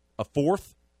a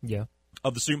fourth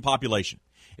of the student population,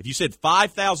 if you said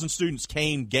 5,000 students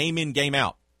came game in, game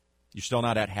out, you're still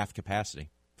not at half capacity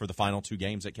for the final 2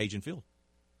 games at Cajun Field.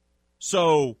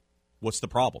 So what's the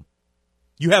problem?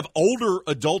 You have older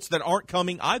adults that aren't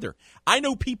coming either. I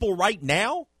know people right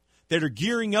now that are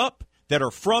gearing up, that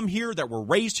are from here, that were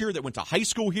raised here, that went to high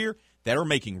school here, that are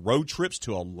making road trips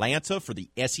to Atlanta for the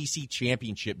SEC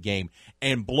championship game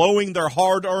and blowing their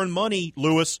hard-earned money,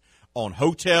 Lewis, on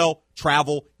hotel,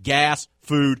 travel, gas,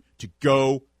 food to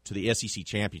go to the SEC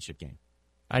championship game.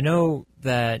 I know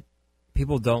that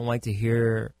people don't like to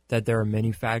hear that there are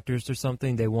many factors to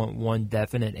something. They want one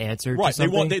definite answer to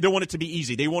something. They want it to be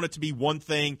easy. They want it to be one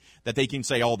thing that they can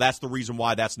say, oh, that's the reason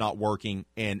why that's not working,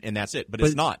 and that's it. But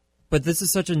it's not. But this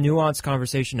is such a nuanced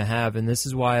conversation to have, and this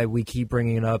is why we keep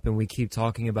bringing it up and we keep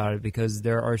talking about it, because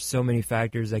there are so many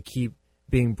factors that keep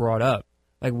being brought up.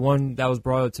 Like, one that was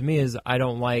brought up to me is I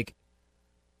don't like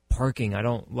parking. I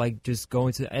don't like just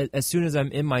going to – as soon as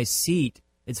I'm in my seat,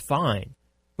 it's fine.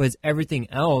 But it's everything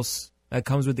else that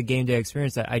comes with the game day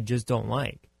experience that I just don't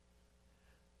like.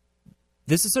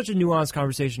 This is such a nuanced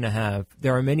conversation to have.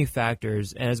 There are many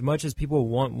factors, and as much as people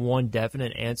want one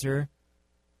definite answer –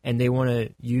 and they want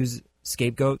to use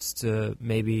scapegoats to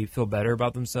maybe feel better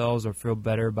about themselves or feel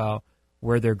better about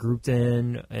where they're grouped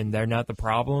in and they're not the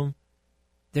problem,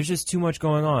 there's just too much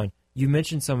going on. You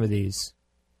mentioned some of these.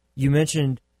 You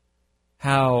mentioned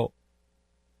how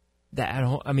the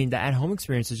at-home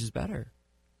experience is just better.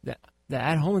 The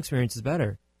at-home experience is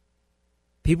better.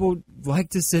 People like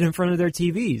to sit in front of their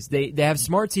TVs. They have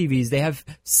smart TVs. They have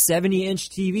 70-inch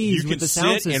TVs with the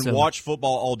sound system. You can sit and watch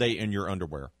football all day in your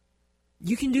underwear.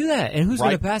 You can do that, and who's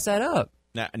going to pass that up?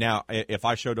 Now, if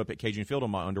I showed up at Cajun Field in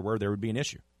my underwear, there would be an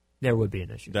issue. There would be an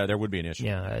issue. There would be an issue.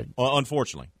 Yeah.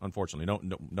 Unfortunately,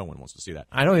 no one wants to see that.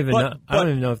 I don't even know. I don't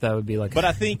even know if that would be like. But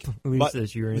I think police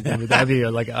issue or anything. But that'd be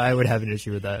like I would have an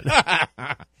issue with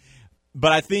that.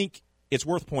 But I think it's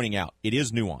worth pointing out. It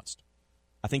is nuanced.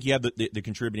 I think you have the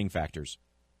contributing factors.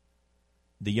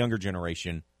 The younger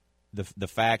generation, the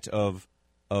fact of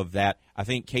that. I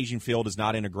think Cajun Field is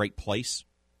not in a great place.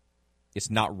 It's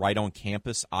not right on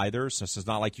campus either, so it's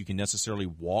not like you can necessarily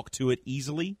walk to it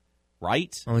easily,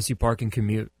 right? Unless you park and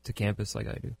commute to campus like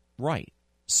I do. Right.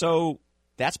 So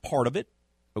that's part of it,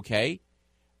 okay?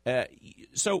 But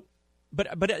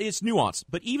it's nuanced.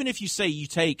 But even if you say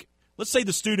let's say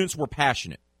the students were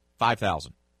passionate,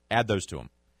 5,000, add those to them.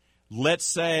 Let's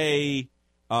say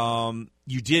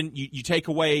you take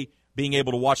away being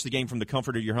able to watch the game from the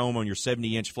comfort of your home on your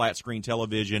 70-inch flat screen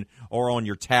television or on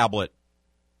your tablet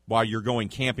while you're going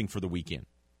camping for the weekend.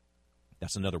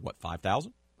 That's another,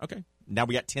 5,000? Okay. Now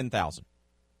we got 10,000.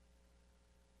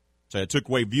 So I took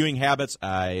away viewing habits.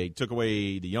 I took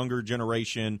away the younger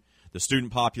generation, the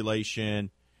student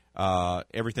population,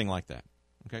 everything like that.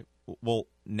 Okay. Well,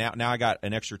 now I got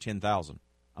an extra 10,000.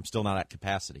 I'm still not at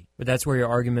capacity. But that's where your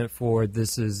argument for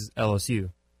this is LSU.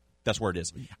 That's where it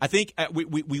is. I think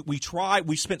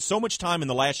we spent so much time in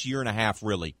the last year and a half,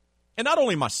 really, and not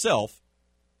only myself,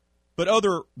 but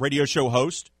other radio show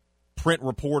hosts, print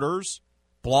reporters,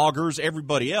 bloggers,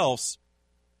 everybody else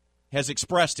has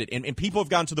expressed it. And people have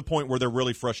gotten to the point where they're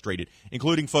really frustrated,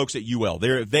 including folks at UL.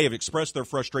 They have expressed their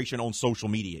frustration on social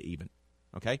media even.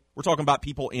 Okay? We're talking about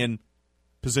people in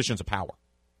positions of power.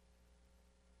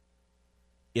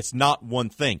 It's not one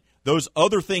thing. Those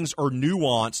other things are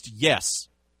nuanced, yes.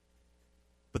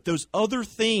 But those other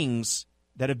things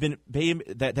that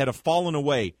have fallen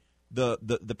away,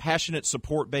 the passionate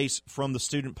support base from the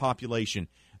student population,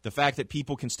 the fact that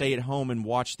people can stay at home and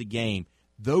watch the game,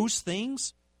 those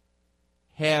things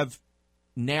have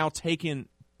now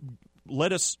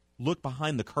let us look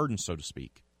behind the curtain, so to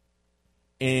speak.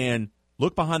 And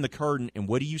look behind the curtain, and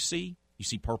what do you see? You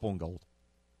see purple and gold.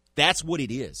 That's what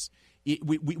it is.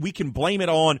 We can blame it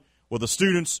on, well, the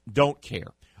students don't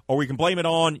care. Or we can blame it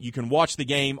on, you can watch the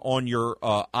game on your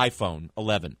iPhone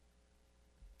 11.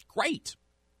 Great.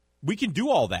 We can do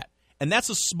all that. And that's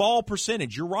a small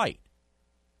percentage, you're right.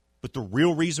 But the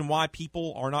real reason why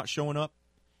people are not showing up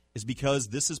is because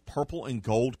this is purple and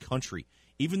gold country.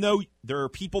 Even though there are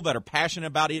people that are passionate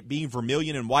about it being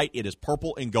vermilion and white, it is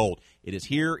purple and gold. It is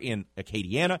here in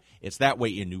Acadiana. It's that way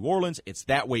in New Orleans. It's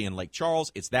that way in Lake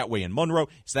Charles. It's that way in Monroe.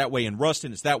 It's that way in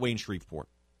Ruston. It's that way in Shreveport.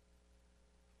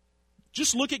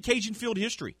 Just look at Cajun Field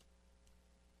history.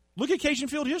 Look at Cajun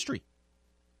Field history.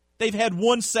 They've had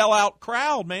one sellout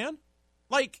crowd, man.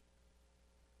 Like,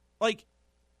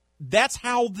 that's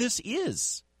how this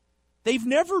is. They've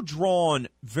never drawn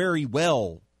very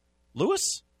well,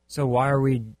 Lewis. So why are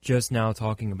we just now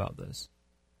talking about this?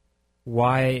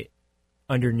 Why,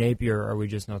 under Napier, are we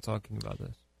just now talking about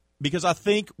this? Because I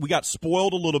think we got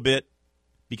spoiled a little bit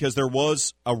because there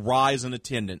was a rise in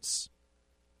attendance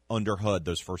under HUD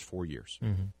those first 4 years.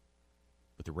 Mm-hmm.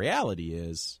 But the reality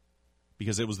is,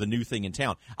 because it was the new thing in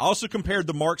town. I also compared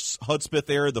the Mark Hudspeth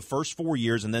era the first 4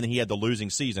 years, and then he had the losing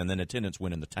season, then attendance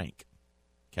went in the tank.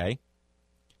 Okay?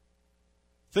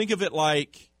 Think of it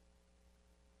like,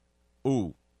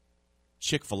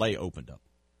 Chick-fil-A opened up,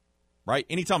 right?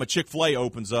 Anytime a Chick-fil-A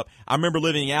opens up, I remember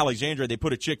living in Alexandria, they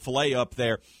put a Chick-fil-A up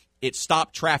there. It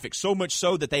stopped traffic so much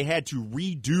so that they had to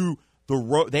redo the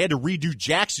road. They had to redo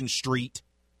Jackson Street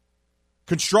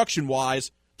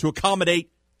construction-wise to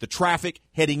accommodate the traffic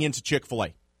heading into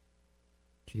Chick-fil-A.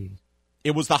 Jeez.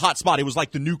 It was the hot spot. It was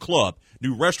like the new club.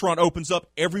 New restaurant opens up.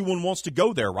 Everyone wants to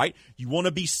go there, right? You want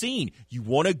to be seen. You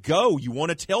want to go. You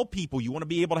want to tell people. You want to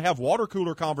be able to have water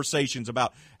cooler conversations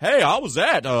about, hey, I was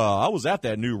at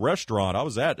that new restaurant. I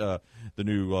was at the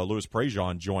new Louis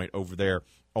Prejean joint over there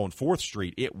on 4th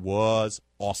Street. It was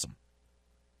awesome.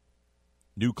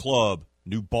 New club,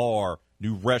 new bar,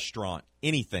 new restaurant,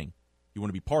 anything. You want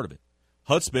to be part of it.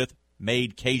 Hudspeth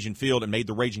made Cajun Field and made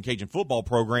the Raging Cajun football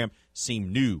program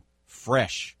seem new,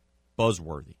 fresh,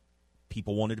 buzzworthy.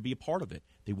 People wanted to be a part of it.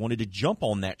 They wanted to jump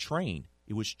on that train.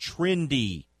 It was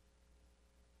trendy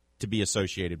to be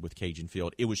associated with Cajun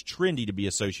Field. It was trendy to be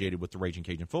associated with the Raging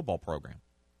Cajun football program.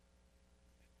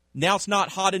 Now it's not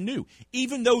hot and new.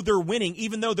 Even though they're winning,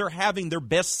 even though they're having their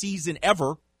best season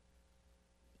ever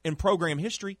in program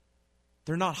history,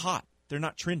 they're not hot. They're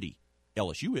not trendy.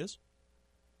 LSU is.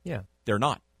 Yeah. They're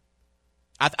not.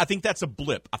 I think that's a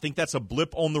blip. I think that's a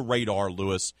blip on the radar,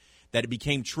 Lewis, that it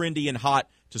became trendy and hot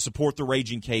to support the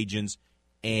Raging Cajuns,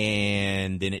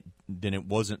 and then it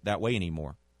wasn't that way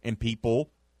anymore. And people,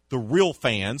 the real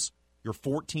fans, your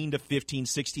 14 to 15,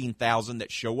 16,000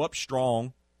 that show up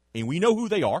strong, and we know who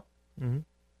they are,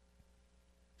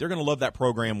 they're going to love that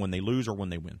program when they lose or when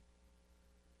they win.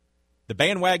 The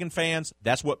bandwagon fans,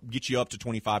 that's what gets you up to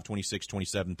 25, 26,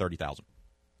 27, 30,000.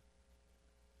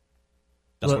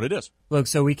 That's what it is. Look,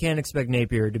 so we can't expect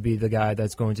Napier to be the guy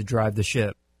that's going to drive the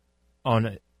ship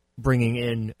on bringing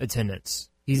in attendance.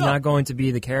 He's not going to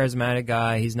be the charismatic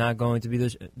guy. He's not going to be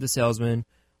the salesman,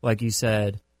 like you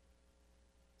said.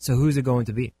 So who's it going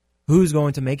to be? Who's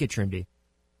going to make it trendy?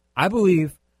 I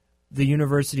believe the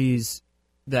university's,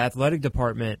 the athletic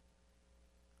department,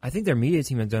 I think their media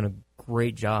team has done a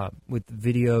great job with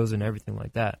videos and everything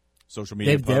like that. Social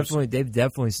media posts. They've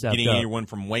definitely stepped up. Getting anyone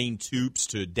from Wayne Toops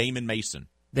to Damon Mason.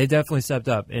 They definitely stepped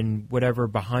up in whatever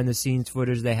behind-the-scenes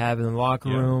footage they have in the locker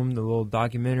room, the little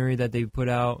documentary that they put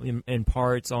out in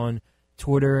parts on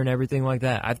Twitter and everything like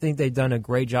that. I think they've done a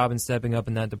great job in stepping up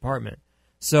in that department.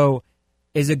 So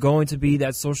is it going to be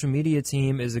that social media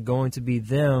team? Is it going to be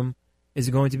them? Is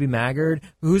it going to be Maggard?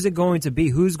 Who's it going to be?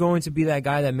 Who's going to be that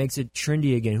guy that makes it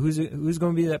trendy again? Who's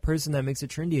going to be that person that makes it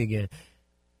trendy again?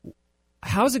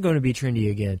 How's it going to be trendy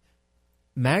again?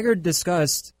 Maggard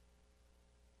discussed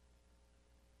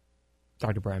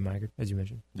Dr. Brian Maggard, as you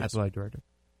mentioned, athletic director.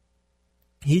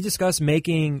 He discussed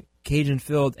making Cajun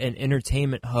Field an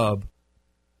entertainment hub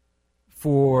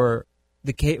for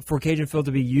Cajun Field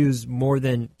to be used more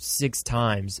than 6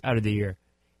 times out of the year.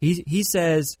 He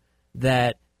says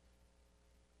that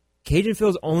Cajun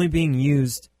Field's only being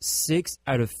used 6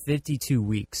 out of 52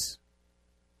 weeks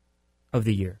of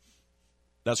the year.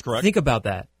 That's correct. Think about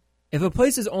that. If a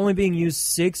place is only being used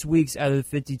 6 weeks out of the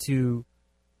 52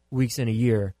 weeks in a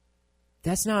year,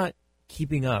 that's not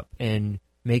keeping up and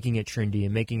making it trendy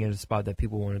and making it a spot that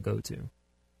people want to go to.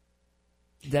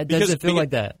 That doesn't feel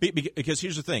like that. Because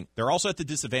here's the thing. They're also at the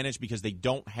disadvantage because they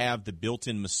don't have the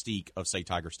built-in mystique of, say,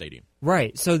 Tiger Stadium.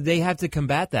 Right. So they have to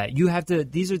combat that. You have to.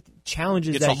 These are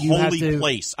challenges that you have to. It's a holy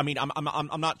place. I mean,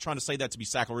 I'm not trying to say that to be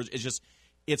sacrilegious. It's just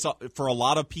for a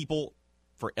lot of people,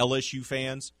 for LSU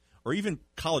fans or even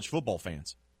college football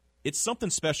fans, it's something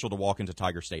special to walk into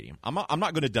Tiger Stadium. I'm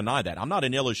not going to deny that. I'm not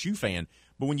an LSU fan,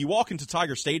 but when you walk into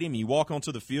Tiger Stadium and you walk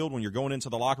onto the field when you're going into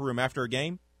the locker room after a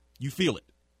game, you feel it.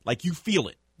 Like, you feel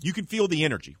it. You can feel the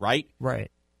energy, right?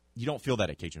 Right. You don't feel that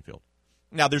at Cajun Field.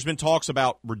 Now, there's been talks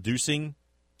about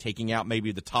taking out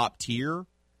maybe the top tier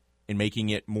and making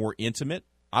it more intimate,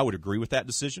 I would agree with that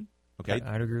decision. Okay,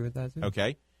 I'd agree with that too.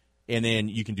 Okay, and then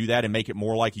you can do that and make it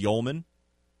more like Yeoman.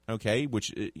 Okay,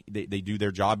 which they do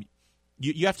their job.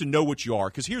 You have to know what you are,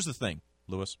 because here's the thing,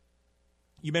 Lewis.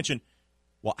 You mentioned,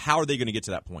 well, how are they going to get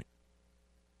to that point?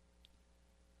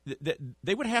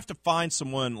 They would have to find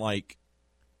someone like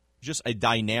just a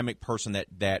dynamic person that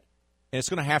and it's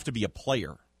going to have to be a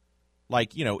player.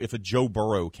 Like, if a Joe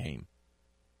Burrow came.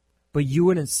 But you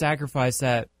wouldn't sacrifice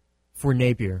that for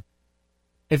Napier.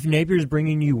 If Napier's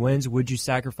bringing you wins, would you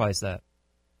sacrifice that?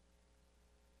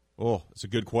 Oh, that's a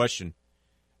good question.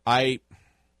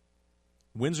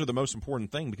 Wins are the most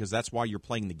important thing, because that's why you're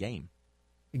playing the game.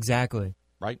 Exactly.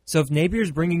 Right? So if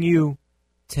Napier's bringing you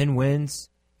 10 wins,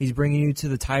 he's bringing you to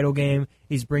the title game,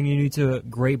 he's bringing you to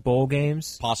great bowl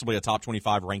games. Possibly a top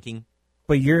 25 ranking.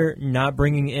 But you're not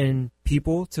bringing in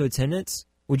people to attendance,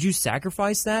 would you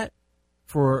sacrifice that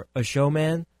for a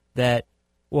showman that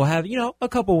will have, a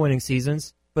couple winning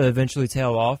seasons, but eventually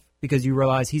tail off because you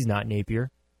realize he's not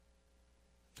Napier?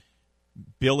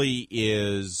 Billy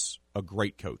is a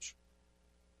great coach,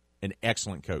 an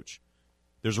excellent coach.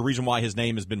 There's a reason why his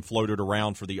name has been floated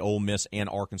around for the Ole Miss and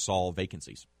Arkansas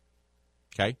vacancies.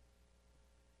 Okay?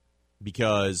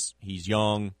 Because he's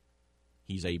young,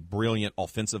 he's a brilliant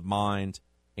offensive mind,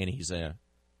 and he's an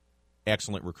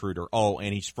excellent recruiter. Oh,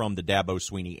 and he's from the Dabo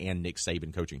Swinney and Nick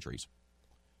Saban coaching trees.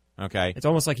 Okay? It's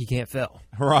almost like he can't fail.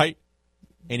 Right?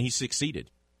 And he succeeded.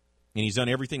 And he's done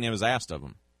everything that was asked of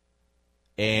him.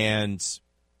 And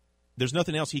there's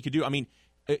nothing else he could do. I mean,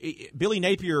 Billy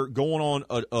Napier going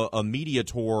on a media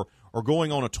tour or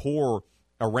going on a tour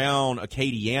around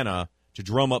Acadiana to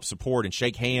drum up support and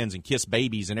shake hands and kiss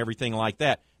babies and everything like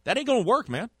that, that ain't going to work,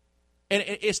 man. And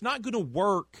it's not going to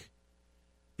work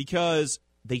because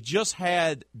they just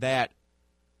had that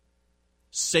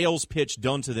sales pitch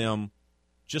done to them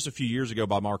just a few years ago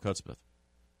by Mark Hudspeth.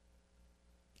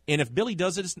 And if Billy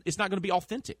does it, it's not going to be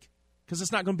authentic because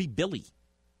it's not going to be Billy.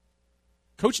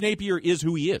 Coach Napier is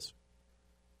who he is.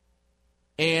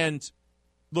 And,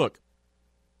 look,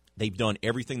 they've done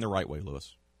everything the right way,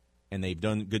 Lewis. And they've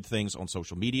done good things on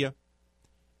social media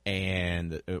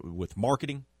and with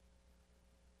marketing.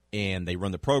 And they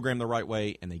run the program the right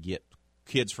way, and they get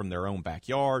kids from their own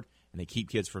backyard, and they keep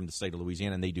kids from the state of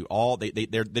Louisiana, and they do all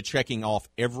they're checking off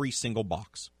every single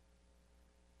box.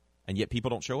 And yet people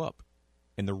don't show up.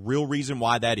 And the real reason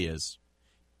why that is,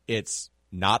 it's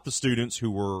not the students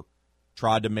who were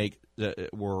tried to make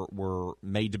were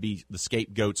made to be the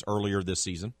scapegoats earlier this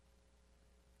season.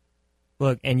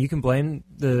 Look, and you can blame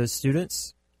the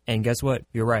students, and guess what?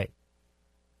 You're right.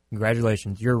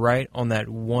 Congratulations. You're right on that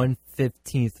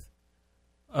 1/15th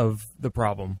of the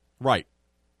problem. Right.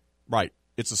 Right.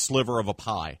 It's a sliver of a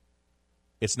pie.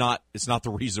 It's not the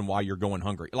reason why you're going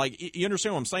hungry. Like, you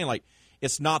understand what I'm saying? Like,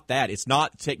 it's not that. It's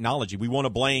not technology. We want to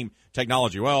blame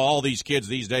technology. Well, all these kids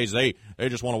these days, they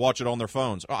just want to watch it on their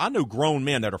phones. I know grown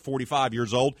men that are 45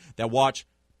 years old that watch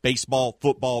baseball,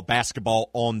 football, basketball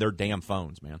on their damn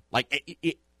phones, man. Like,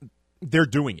 they're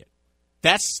doing it.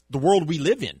 That's the world we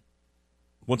live in.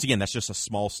 Once again, that's just a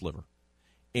small sliver.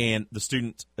 And the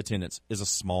student attendance is a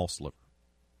small sliver.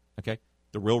 Okay?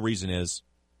 The real reason is,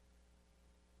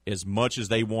 as much as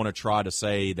they want to try to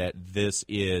say that this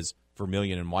is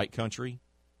Vermilion and White country,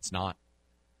 it's not.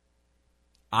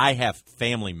 I have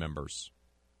family members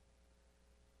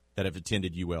that have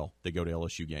attended UL that go to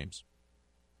LSU games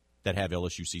that have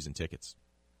LSU season tickets.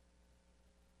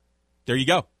 There you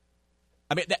go.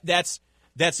 I mean, that's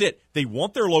it. They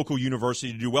want their local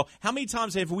university to do well. How many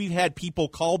times have we had people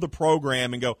call the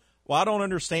program and go, well, I don't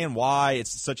understand why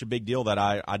it's such a big deal that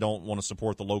I don't want to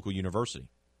support the local university?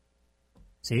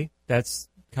 See, that's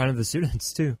kind of the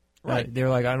students, too. Right. They're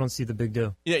like, I don't see the big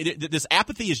deal. Yeah, this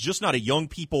apathy is just not a young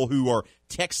people who are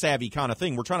tech-savvy kind of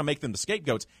thing. We're trying to make them the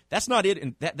scapegoats. That's not it,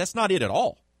 and that's not it at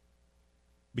all.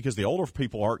 Because the older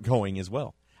people aren't going as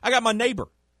well. I got my neighbor,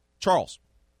 Charles.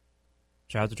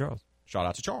 Shout out to Charles. Shout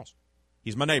out to Charles.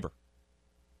 He's my neighbor.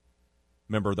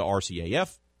 Member of the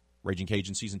RCAF, Raging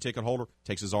Cajun season ticket holder,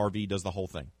 takes his RV, does the whole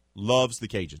thing. Loves the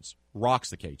Cajuns. Rocks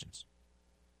the Cajuns.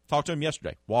 Talked to him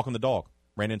yesterday, walking the dog.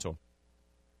 Ran into him.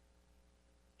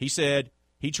 He said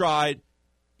he tried.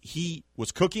 He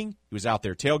was cooking. He was out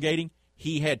there tailgating.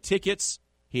 He had tickets.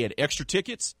 He had extra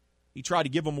tickets. He tried to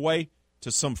give them away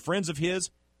to some friends of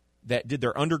his that did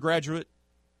their undergraduate,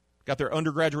 got their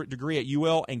undergraduate degree at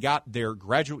UL and got their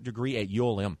graduate degree at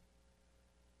ULM.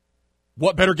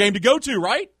 What better game to go to,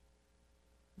 right?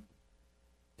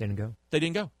 Didn't go. They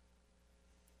didn't go.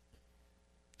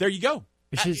 There you go.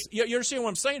 You understand what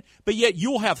I'm saying? But yet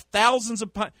you'll have thousands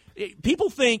of people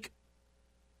think.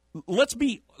 Let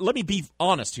me be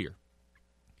honest here.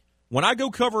 When I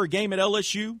go cover a game at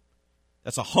LSU,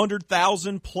 that's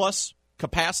 100,000 plus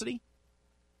capacity,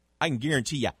 I can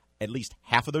guarantee you at least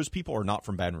half of those people are not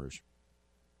from Baton Rouge.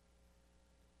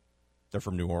 They're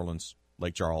from New Orleans,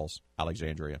 Lake Charles,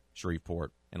 Alexandria,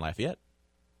 Shreveport, and Lafayette.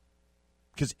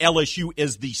 Because LSU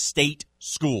is the state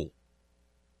school.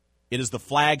 It is the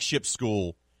flagship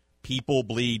school. People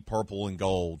bleed purple and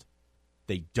gold.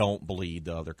 They don't bleed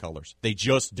the other colors. They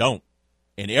just don't.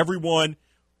 And everyone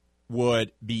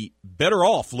would be better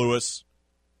off, Lewis,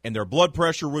 and their blood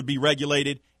pressure would be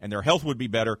regulated and their health would be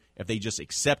better if they just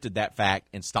accepted that fact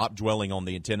and stopped dwelling on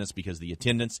the attendance, because the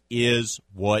attendance is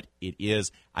what it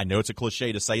is. I know it's a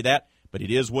cliche to say that, but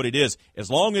it is what it is. As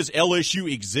long as LSU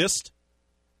exists,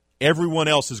 everyone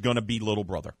else is going to be little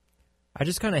brother. I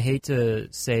just kind of hate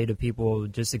to say to people,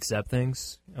 just accept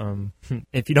things.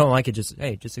 If you don't like it,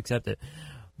 just accept it.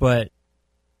 But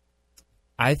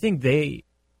I think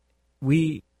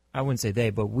I wouldn't say they,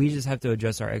 but we just have to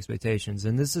adjust our expectations.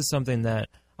 And this is something that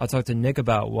I'll talk to Nick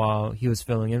about while he was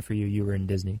filling in for you. You were in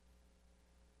Disney.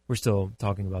 We're still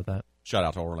talking about that. Shout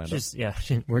out to Orlando.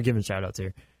 We're giving shout outs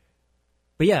here.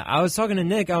 But yeah, I was talking to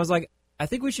Nick. I was like, I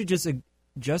think we should just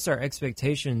adjust our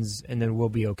expectations and then we'll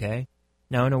be okay.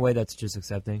 Now, in a way, that's just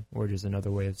accepting, or just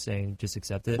another way of saying just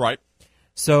accept it. Right.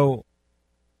 So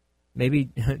maybe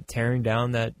tearing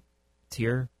down that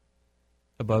tier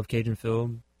above Cajun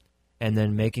Field and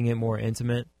then making it more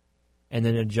intimate and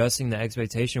then adjusting the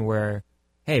expectation where,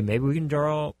 hey, maybe we can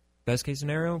draw, best case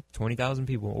scenario, 20,000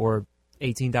 people or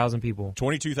 18,000 people.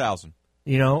 22,000.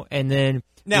 You know, and then...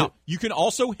 Now, you can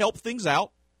also help things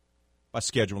out by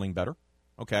scheduling better.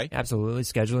 Okay. Absolutely.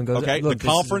 Scheduling goes. Okay. Look,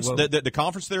 the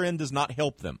conference they're in does not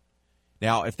help them.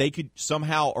 Now, if they could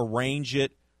somehow arrange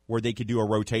it where they could do a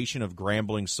rotation of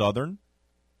Grambling Southern,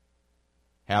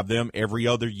 have them every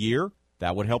other year,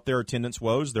 that would help their attendance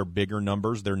woes, their bigger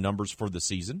numbers, their numbers for the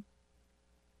season.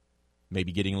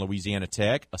 Maybe getting Louisiana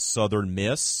Tech, a Southern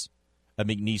Miss, a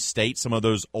McNeese State, some of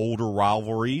those older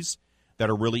rivalries that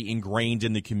are really ingrained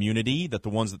in the community, that the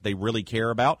ones that they really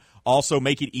care about. Also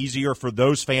make it easier for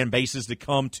those fan bases to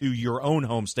come to your own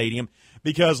home stadium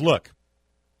because, look,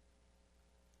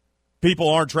 people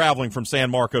aren't traveling from San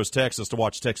Marcos, Texas to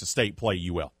watch Texas State play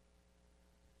UL.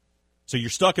 So you're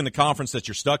stuck in the conference that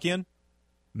you're stuck in.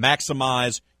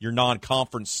 Maximize your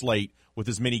non-conference slate with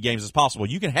as many games as possible.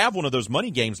 You can have one of those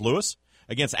money games, Lewis,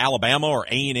 against Alabama or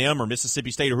A&M or Mississippi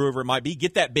State or whoever it might be.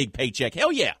 Get that big paycheck.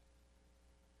 Hell yeah.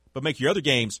 But make your other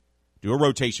games, do a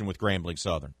rotation with Grambling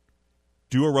Southern.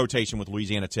 Do a rotation with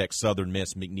Louisiana Tech, Southern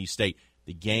Miss, McNeese State.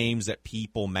 The games that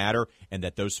people matter and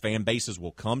that those fan bases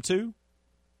will come to,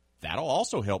 that'll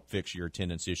also help fix your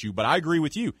attendance issue. But I agree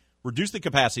with you. Reduce the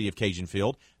capacity of Cajun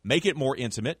Field, make it more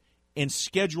intimate, and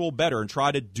schedule better and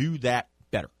try to do that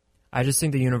better. I just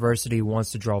think the university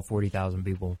wants to draw 40,000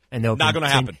 people. And they'll not going to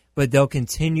happen. But they'll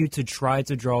continue to try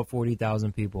to draw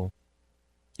 40,000 people.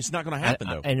 It's not going to happen,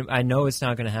 though. And I know it's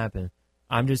not going to happen.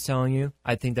 I'm just telling you,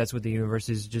 I think that's what the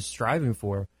university is just striving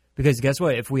for. Because guess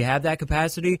what? If we have that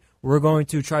capacity, we're going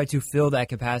to try to fill that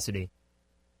capacity.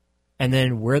 And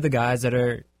then we're the guys that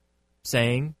are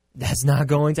saying that's not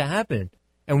going to happen.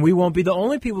 And we won't be the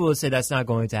only people that say that's not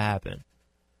going to happen.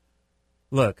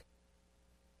 Look,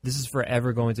 this is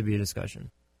forever going to be a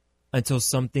discussion until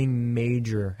something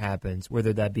major happens,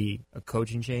 whether that be a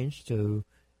coaching change to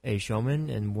a showman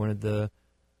and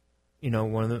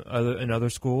another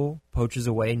school poaches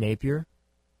away Napier.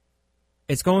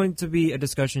 It's going to be a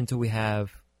discussion until we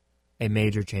have a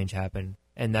major change happen,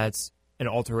 and that's an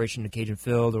alteration to Cajun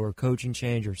Field or a coaching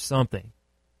change or something.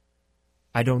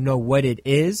 I don't know what it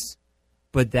is,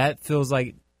 but that feels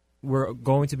like we're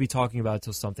going to be talking about it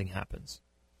until something happens.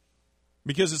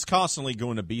 Because it's constantly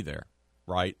going to be there,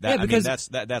 right? That's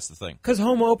the thing. Because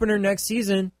home opener next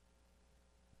season,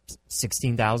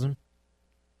 16,000.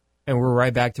 And we're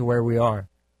right back to where we are.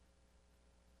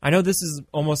 I know this is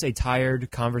almost a tired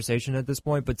conversation at this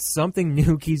point, but something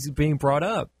new keeps being brought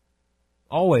up.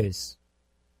 Always.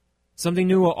 Something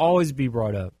new will always be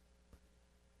brought up.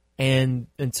 And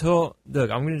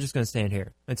look, I'm just going to stand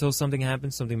here. Until something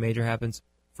happens, something major happens,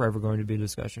 forever going to be a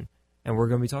discussion. And we're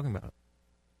going to be talking about it.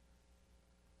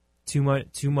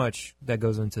 Too much that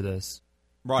goes into this.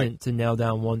 Right. To nail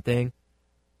down one thing.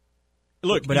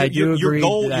 Look, but I do agree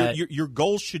that your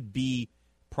goal should be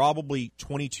probably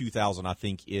 22,000. I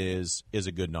think is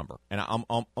a good number, and I'm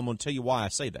going to tell you why I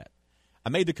say that. I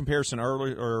made the comparison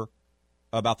earlier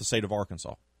about the state of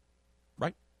Arkansas,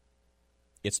 right?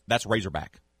 That's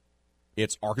Razorback.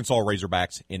 It's Arkansas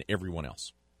Razorbacks and everyone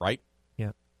else, right?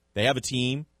 Yeah. They have a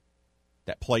team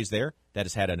that plays there that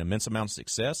has had an immense amount of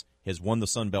success, has won the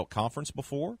Sun Belt Conference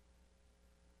before.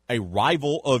 a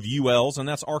rival of UL's, and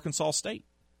that's Arkansas State.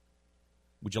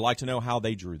 Would you like to know how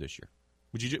they drew this year?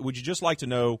 Would you just like to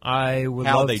know I would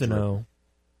how love they to drew? know.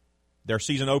 Their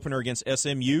season opener against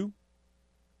SMU,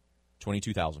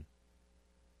 22,000.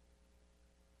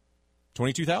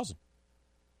 22,000.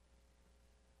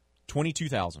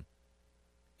 22,000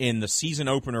 in the season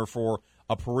opener for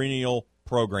a perennial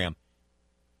program.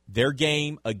 Their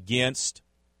game against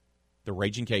the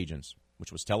Raging Cajuns,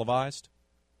 which was televised,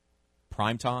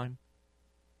 primetime,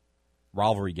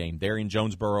 rivalry game there in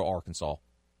Jonesboro, Arkansas,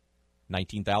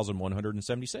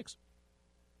 19,176.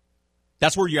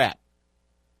 That's where you're at.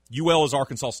 UL is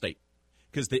Arkansas State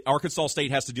because the Arkansas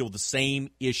State has to deal with the same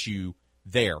issue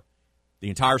there. The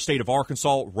entire state of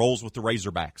Arkansas rolls with the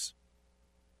Razorbacks.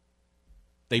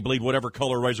 They bleed whatever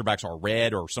color Razorbacks are,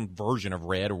 red or some version of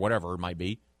red or whatever it might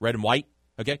be, red and white,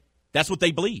 okay? That's what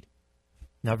they bleed.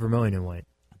 Not vermilion and white.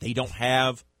 They don't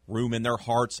have room in their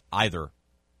hearts either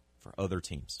for other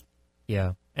teams.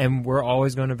 Yeah, and we're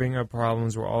always going to bring up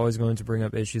problems. We're always going to bring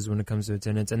up issues when it comes to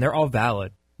attendance, and they're all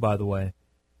valid, by the way.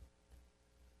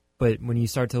 But when you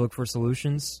start to look for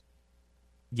solutions,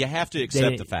 you have to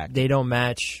accept the fact they don't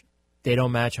match. They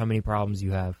don't match how many problems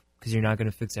you have because you're not going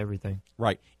to fix everything.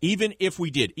 Right. Even if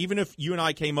we did, even if you and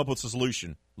I came up with a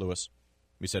solution, Lewis,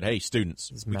 we said, hey,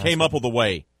 students, we came up with a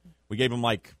way. We gave them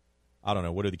like, I don't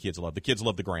know, what do the kids love? The kids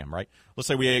love the gram, right? Let's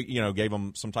say we gave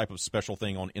them some type of special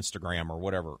thing on Instagram or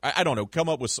whatever. I don't know. Come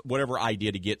up with whatever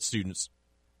idea to get students.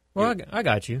 Well, I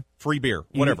got you. Free beer,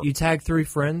 whatever. You tag 3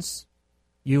 friends.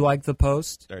 You like the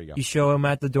post. There you go. You show them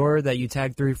at the door that you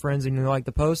tag 3 friends and you like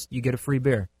the post. You get a free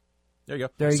beer. There you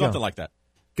go. There you Something go. like that.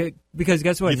 Because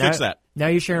guess what? You fix that. Now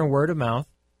you're sharing word of mouth,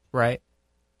 right?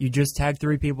 You just tag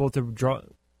 3 people to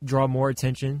draw more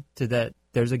attention to that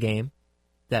there's a game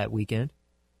that weekend,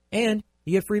 and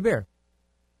you get free beer.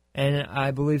 And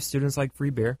I believe students like free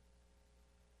beer.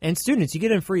 And students, you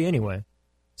get in free anyway.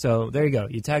 So there you go.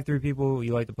 You tag 3 people,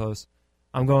 you like the post.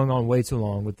 I'm going on way too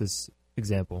long with this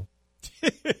example.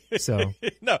 So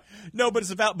no, but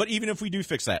it's about. But even if we do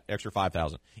fix that extra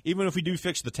 5,000, even if we do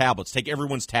fix the tablets, take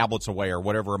everyone's tablets away or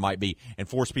whatever it might be, and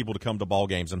force people to come to ball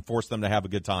games and force them to have a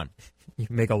good time. You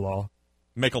make a law.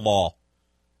 Make a law.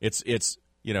 It's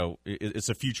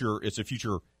a future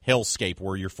hellscape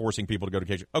where you're forcing people to go to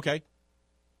Cajun. Okay,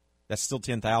 that's still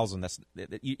 10,000. That's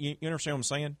you understand what I'm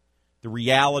saying? The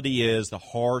reality is, the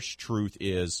harsh truth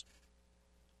is,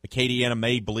 Acadiana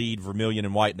may bleed vermilion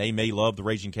and white, and they may love the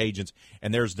Raging Cajuns,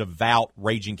 and there's devout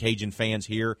Raging Cajun fans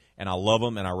here, and I love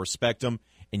them and I respect them,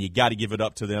 and you got to give it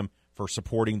up to them for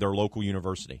supporting their local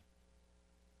university.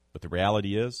 But the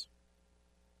reality is,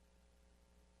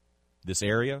 this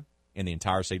area and the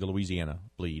entire state of Louisiana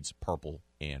bleeds purple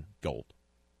and gold.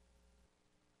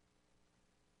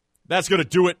 That's going to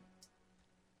do it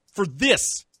for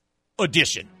this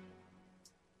edition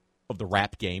of the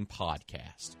Rap Game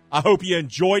Podcast. I hope you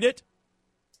enjoyed it.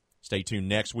 Stay tuned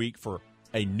next week for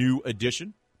a new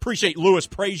edition. Appreciate Louis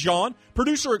Prejean,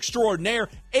 producer extraordinaire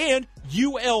and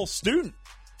UL student,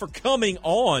 for coming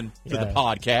on to the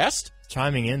podcast.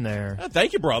 Chiming in there.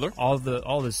 Thank you, brother. All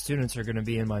the students are going to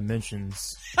be in my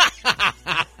mentions.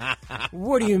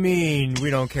 What do you mean we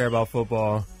don't care about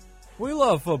football? We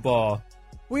love football.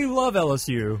 We love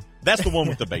LSU. That's the one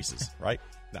with the bases, right?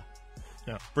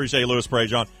 No. Appreciate Louis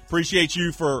Prejean. Appreciate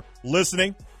you for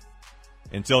listening.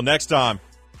 Until next time,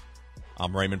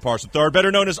 I'm Raymond Parks III,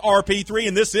 better known as RP3,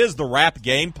 and this is the Rap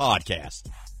Game Podcast.